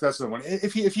that. That's the one.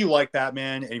 If you like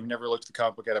Batman and you've never looked at the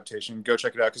comic book adaptation, go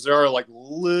check it out, because there are like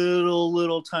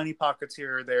little tiny pockets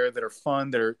here or there that are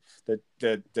fun,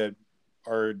 that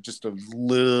are just a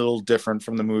little different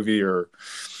from the movie,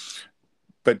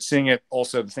 but seeing it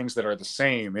also, the things that are the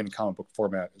same in comic book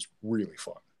format is really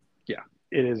fun. Yeah,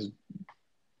 it is.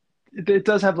 It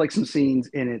does have like some scenes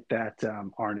in it that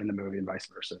aren't in the movie, and vice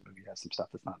versa. The movie has some stuff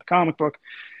that's not in the comic book,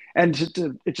 and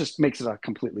it just makes it a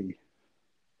completely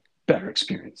better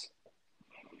experience.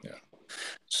 Yeah.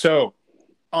 So,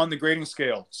 on the grading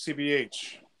scale,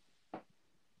 CBH,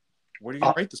 what do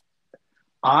you rate this?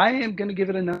 I am going to give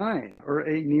it a 9, or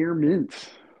a near mint.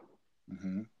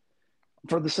 Mm-hmm.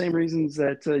 For the same reasons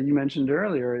that you mentioned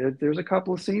earlier. There's a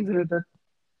couple of scenes in it that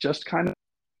just kind of,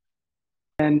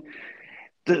 and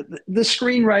the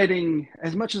screenwriting,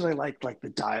 as much as I like the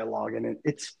dialogue in it,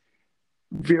 it's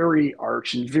very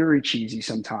arch and very cheesy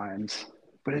sometimes,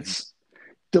 but it's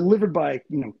delivered by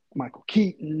Michael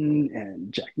Keaton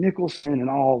and Jack Nicholson and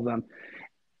all of them.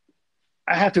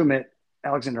 I have to admit,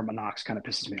 Alexander Monox kind of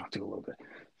pisses me off too a little bit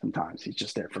sometimes. He's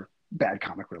just there for bad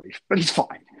comic relief, but he's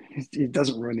fine. He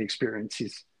doesn't ruin the experience.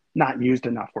 He's not used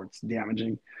enough where it's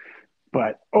damaging.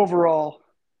 But overall,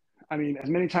 I mean, as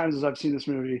many times as I've seen this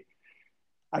movie,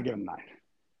 I give him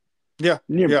 9.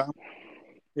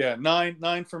 Yeah.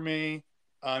 9 for me.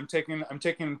 I'm taking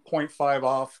 0.5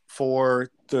 off for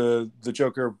the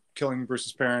Joker killing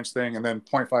Bruce's parents thing, and then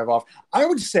 0.5 off. I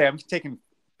would say I'm taking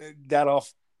that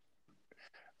off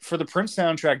for the Prince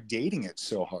soundtrack dating it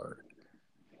so hard.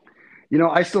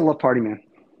 I still love Party Man.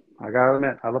 I gotta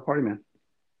admit, I love Party Man.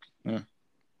 Yeah.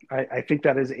 I think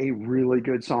that is a really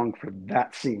good song for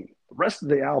that scene. The rest of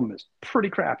the album is pretty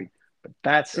crappy, but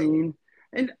that scene,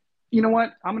 and you know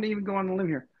what? I'm going to even go on the limb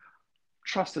here.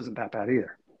 Trust isn't that bad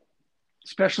either,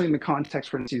 especially in the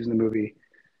context where it's used in the movie.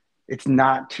 It's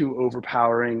not too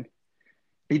overpowering.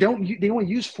 They only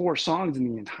use 4 songs in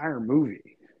the entire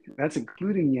movie. That's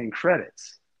including the end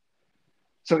credits.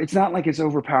 So it's not like it's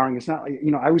overpowering. It's not like,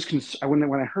 I was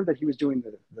when I heard that he was doing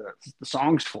the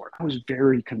songs for it, I was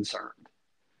very concerned.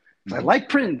 Mm-hmm. I like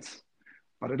Prince,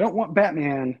 but I don't want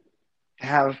Batman to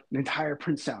have an entire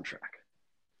Prince soundtrack.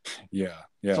 Yeah.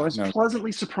 So I was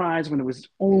pleasantly surprised when it was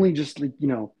only just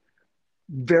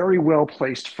very well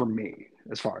placed for me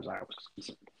as far as I was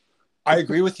concerned. I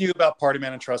agree with you about Party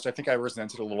Man and Trust. I think I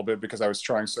resented a little bit because I was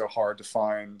trying so hard to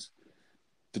find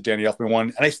the Danny Elfman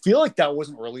one, and I feel like that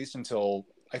wasn't released until.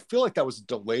 I feel like that was a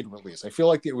delayed release. I feel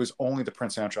like it was only the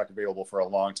Prince soundtrack available for a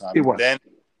long time. It was. Then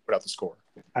put out the score.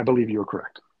 I believe you were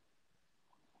correct.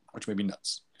 Which made me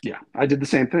nuts. Yeah, I did the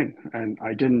same thing, and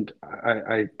I didn't.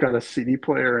 I got a CD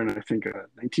player in I think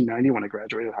 1990 when I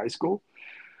graduated high school,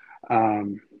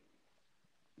 um,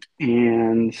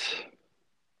 and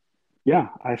yeah,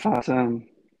 I thought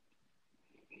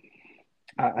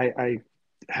I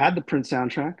had the Prince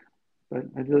soundtrack, but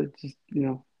I really just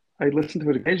I listened to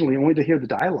it occasionally only to hear the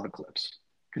dialogue clips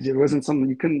because it wasn't something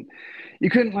you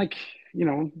couldn't like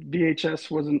VHS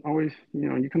wasn't always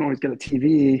you can always get a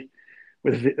TV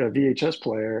with a VHS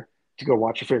player to go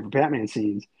watch your favorite Batman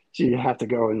scenes. So you have to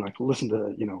go and like listen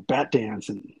to Bat Dance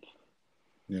and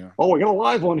Yeah. oh, we got a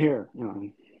live one here.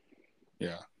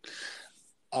 Yeah.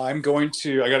 I got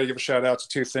to give a shout out to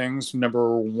two things.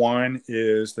 Number one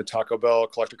is the Taco Bell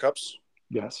collector cups.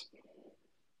 Yes.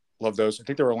 Love those. I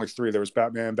think there were only three. There was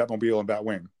Batman, Batmobile, and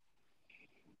Batwing.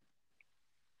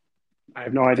 I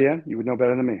have no idea. You would know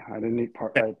better than me. I didn't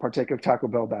partake of Taco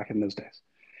Bell back in those days.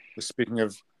 Speaking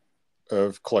of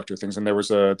collector things, and there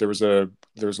was a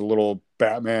little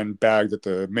Batman bag that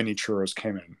the mini churros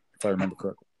came in, if I remember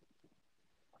correctly.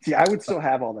 See, I would still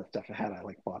have all that stuff had I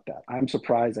bought that. I'm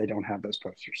surprised I don't have those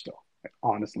posters still.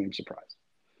 Honestly, I'm surprised.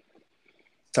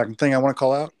 Second thing I want to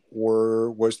call out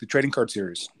was the trading card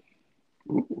series.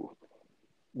 Ooh.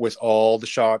 With all the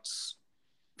shots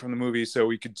from the movie, so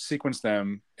we could sequence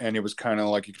them, and it was kind of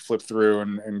like you could flip through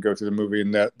and go through the movie,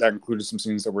 and that included some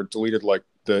scenes that were deleted, like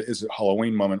the "Is it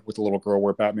Halloween" moment with the little girl,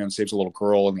 where Batman saves a little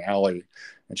girl in the alley,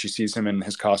 and she sees him in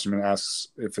his costume and asks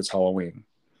if it's Halloween.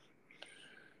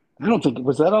 I don't think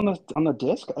was that on the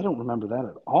disc. I don't remember that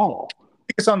at all. I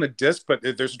think it's on the disc, but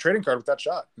there's a trading card with that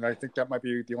shot, and I think that might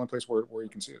be the only place where you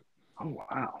can see it. Oh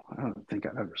wow! I don't think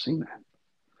I've ever seen that.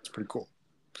 It's pretty cool.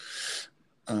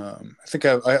 I think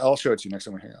I'll show it to you next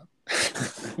time we hang out.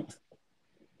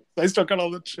 I still got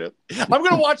all that shit. I'm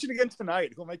gonna watch it again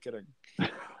tonight. Who am I kidding?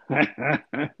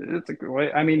 It's a good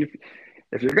way. I mean,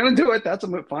 if you're gonna do it, that's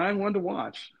a fine one to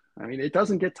watch. I mean, it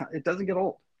doesn't get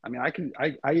old. I mean,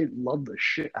 I love the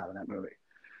shit out of that movie.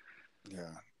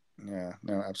 Yeah,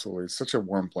 no, absolutely. It's such a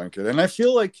warm blanket, and I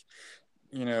feel like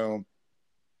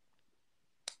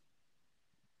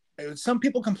some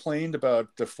people complained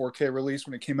about the 4K release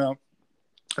when it came out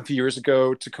a few years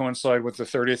ago to coincide with the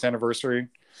 30th anniversary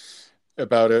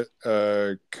about it,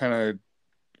 kind of,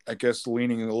 I guess,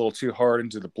 leaning a little too hard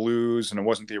into the blues, and it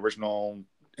wasn't the original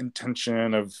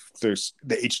intention of the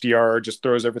HDR just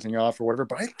throws everything off or whatever,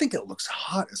 but I think it looks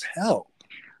hot as hell.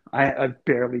 I've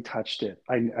barely touched it.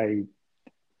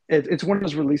 It's one of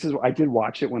those releases where I did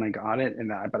watch it when I got it,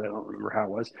 but I don't remember how it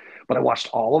was, but I watched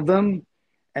all of them,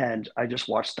 and I just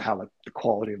watched how the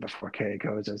quality of the 4K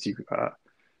goes as you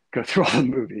go through all the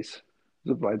movies.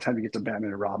 So by the time you get to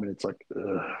Batman and Robin, it's like,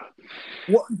 ugh.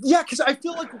 Well, yeah, because I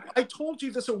feel like I told you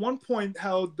this at one point,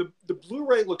 how the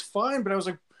Blu-ray looked fine, but I was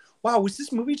like, wow, was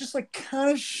this movie just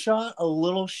kind of shot a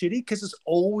little shitty? Because it's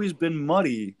always been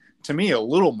muddy to me, a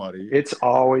little muddy. It's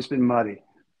always been muddy.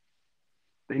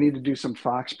 They need to do some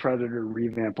Fox Predator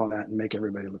revamp on that and make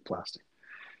everybody look plastic.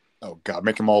 Oh God,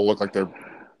 make them all look like they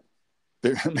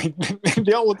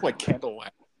all look like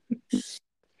candlelight.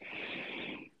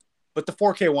 But the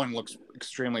 4K one looks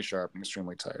extremely sharp and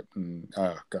extremely tight. And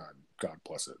God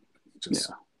bless it.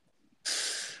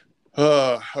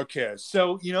 Okay.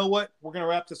 So you know what? We're gonna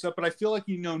wrap this up, but I feel like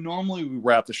normally we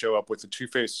wrap the show up with the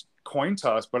Two-Face coin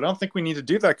toss, but I don't think we need to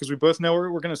do that because we both know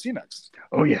what we're gonna see next.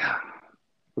 Oh yeah,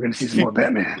 we're gonna see some more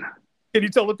Batman. Can you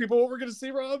tell the people what we're gonna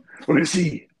see, Rob? We're gonna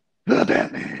see the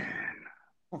Batman.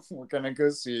 We're gonna go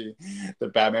see the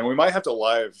Batman. We might have to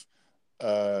live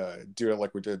do it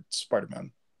like we did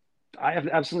Spider-Man. I have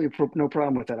absolutely no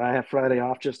problem with that. I have Friday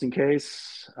off just in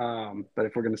case. But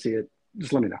if we're going to see it,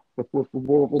 just let me know.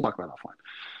 We'll talk about it offline.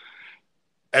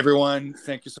 Everyone,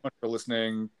 thank you so much for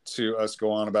listening to us go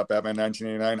on about Batman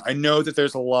 1989. I know that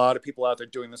there's a lot of people out there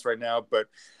doing this right now, but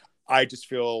I just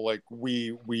feel like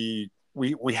we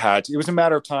had to. It was a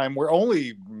matter of time. We're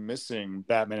only missing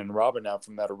Batman and Robin now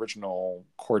from that original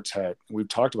quartet. We've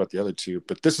talked about the other two,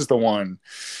 but this is the one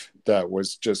that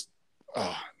was just...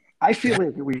 I feel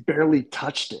like we barely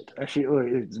touched it. I feel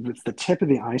like it's the tip of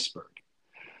the iceberg.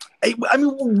 I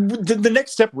mean, the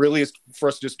next step really is for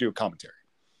us to just do a commentary.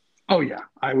 Oh yeah,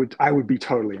 I would be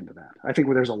totally into that. I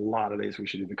think there's a lot of days we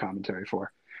should do the commentary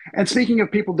for. And speaking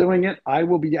of people doing it, I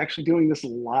will be actually doing this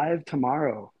live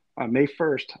tomorrow on May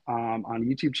 1st on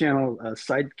YouTube channel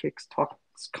Sidekicks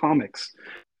Talks Comics.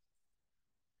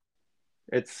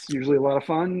 It's usually a lot of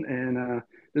fun, and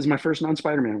this is my first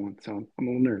non-Spider-Man one, so I'm a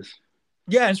little nervous.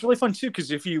 Yeah, it's really fun too,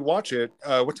 because if you watch it,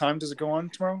 what time does it go on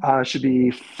tomorrow? It should be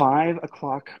 5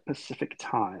 o'clock Pacific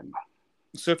time.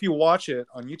 So if you watch it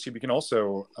on YouTube, you can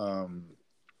also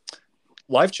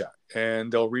live chat,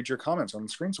 and they'll read your comments on the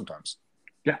screen sometimes.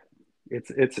 Yeah,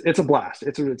 It's a blast.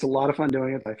 It's a lot of fun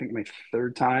doing it. I think my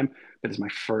third time, but it's my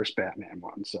first Batman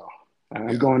one. So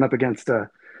I'm going up against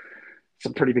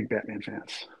some pretty big Batman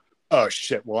fans. Oh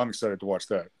shit! Well, I'm excited to watch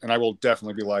that, and I will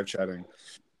definitely be live chatting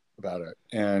about it.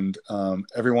 And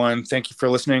everyone, thank you for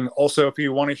listening. Also, if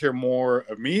you want to hear more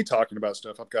of me talking about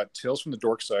stuff, I've got Tales from the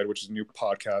Dork Side, which is a new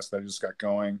podcast that I just got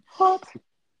going.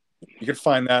 You can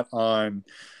find that on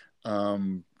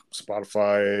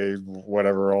Spotify,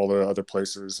 whatever, all the other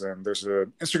places. And there's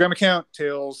an Instagram account,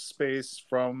 Tales Space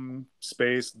from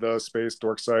Space, the Space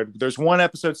Dork Side. There's one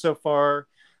episode so far.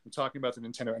 I'm talking about the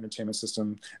Nintendo Entertainment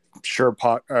System. I'm sure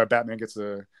Batman gets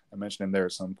a mention in there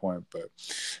at some point, but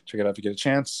check it out if you get a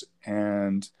chance.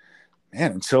 And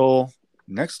man, until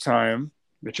next time,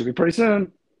 It should be pretty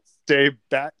soon. stay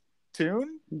back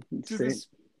tuned.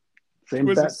 Same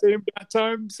bat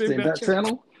time, same bat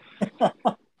channel.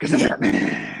 Because of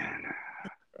Batman.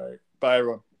 All right, bye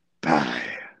everyone.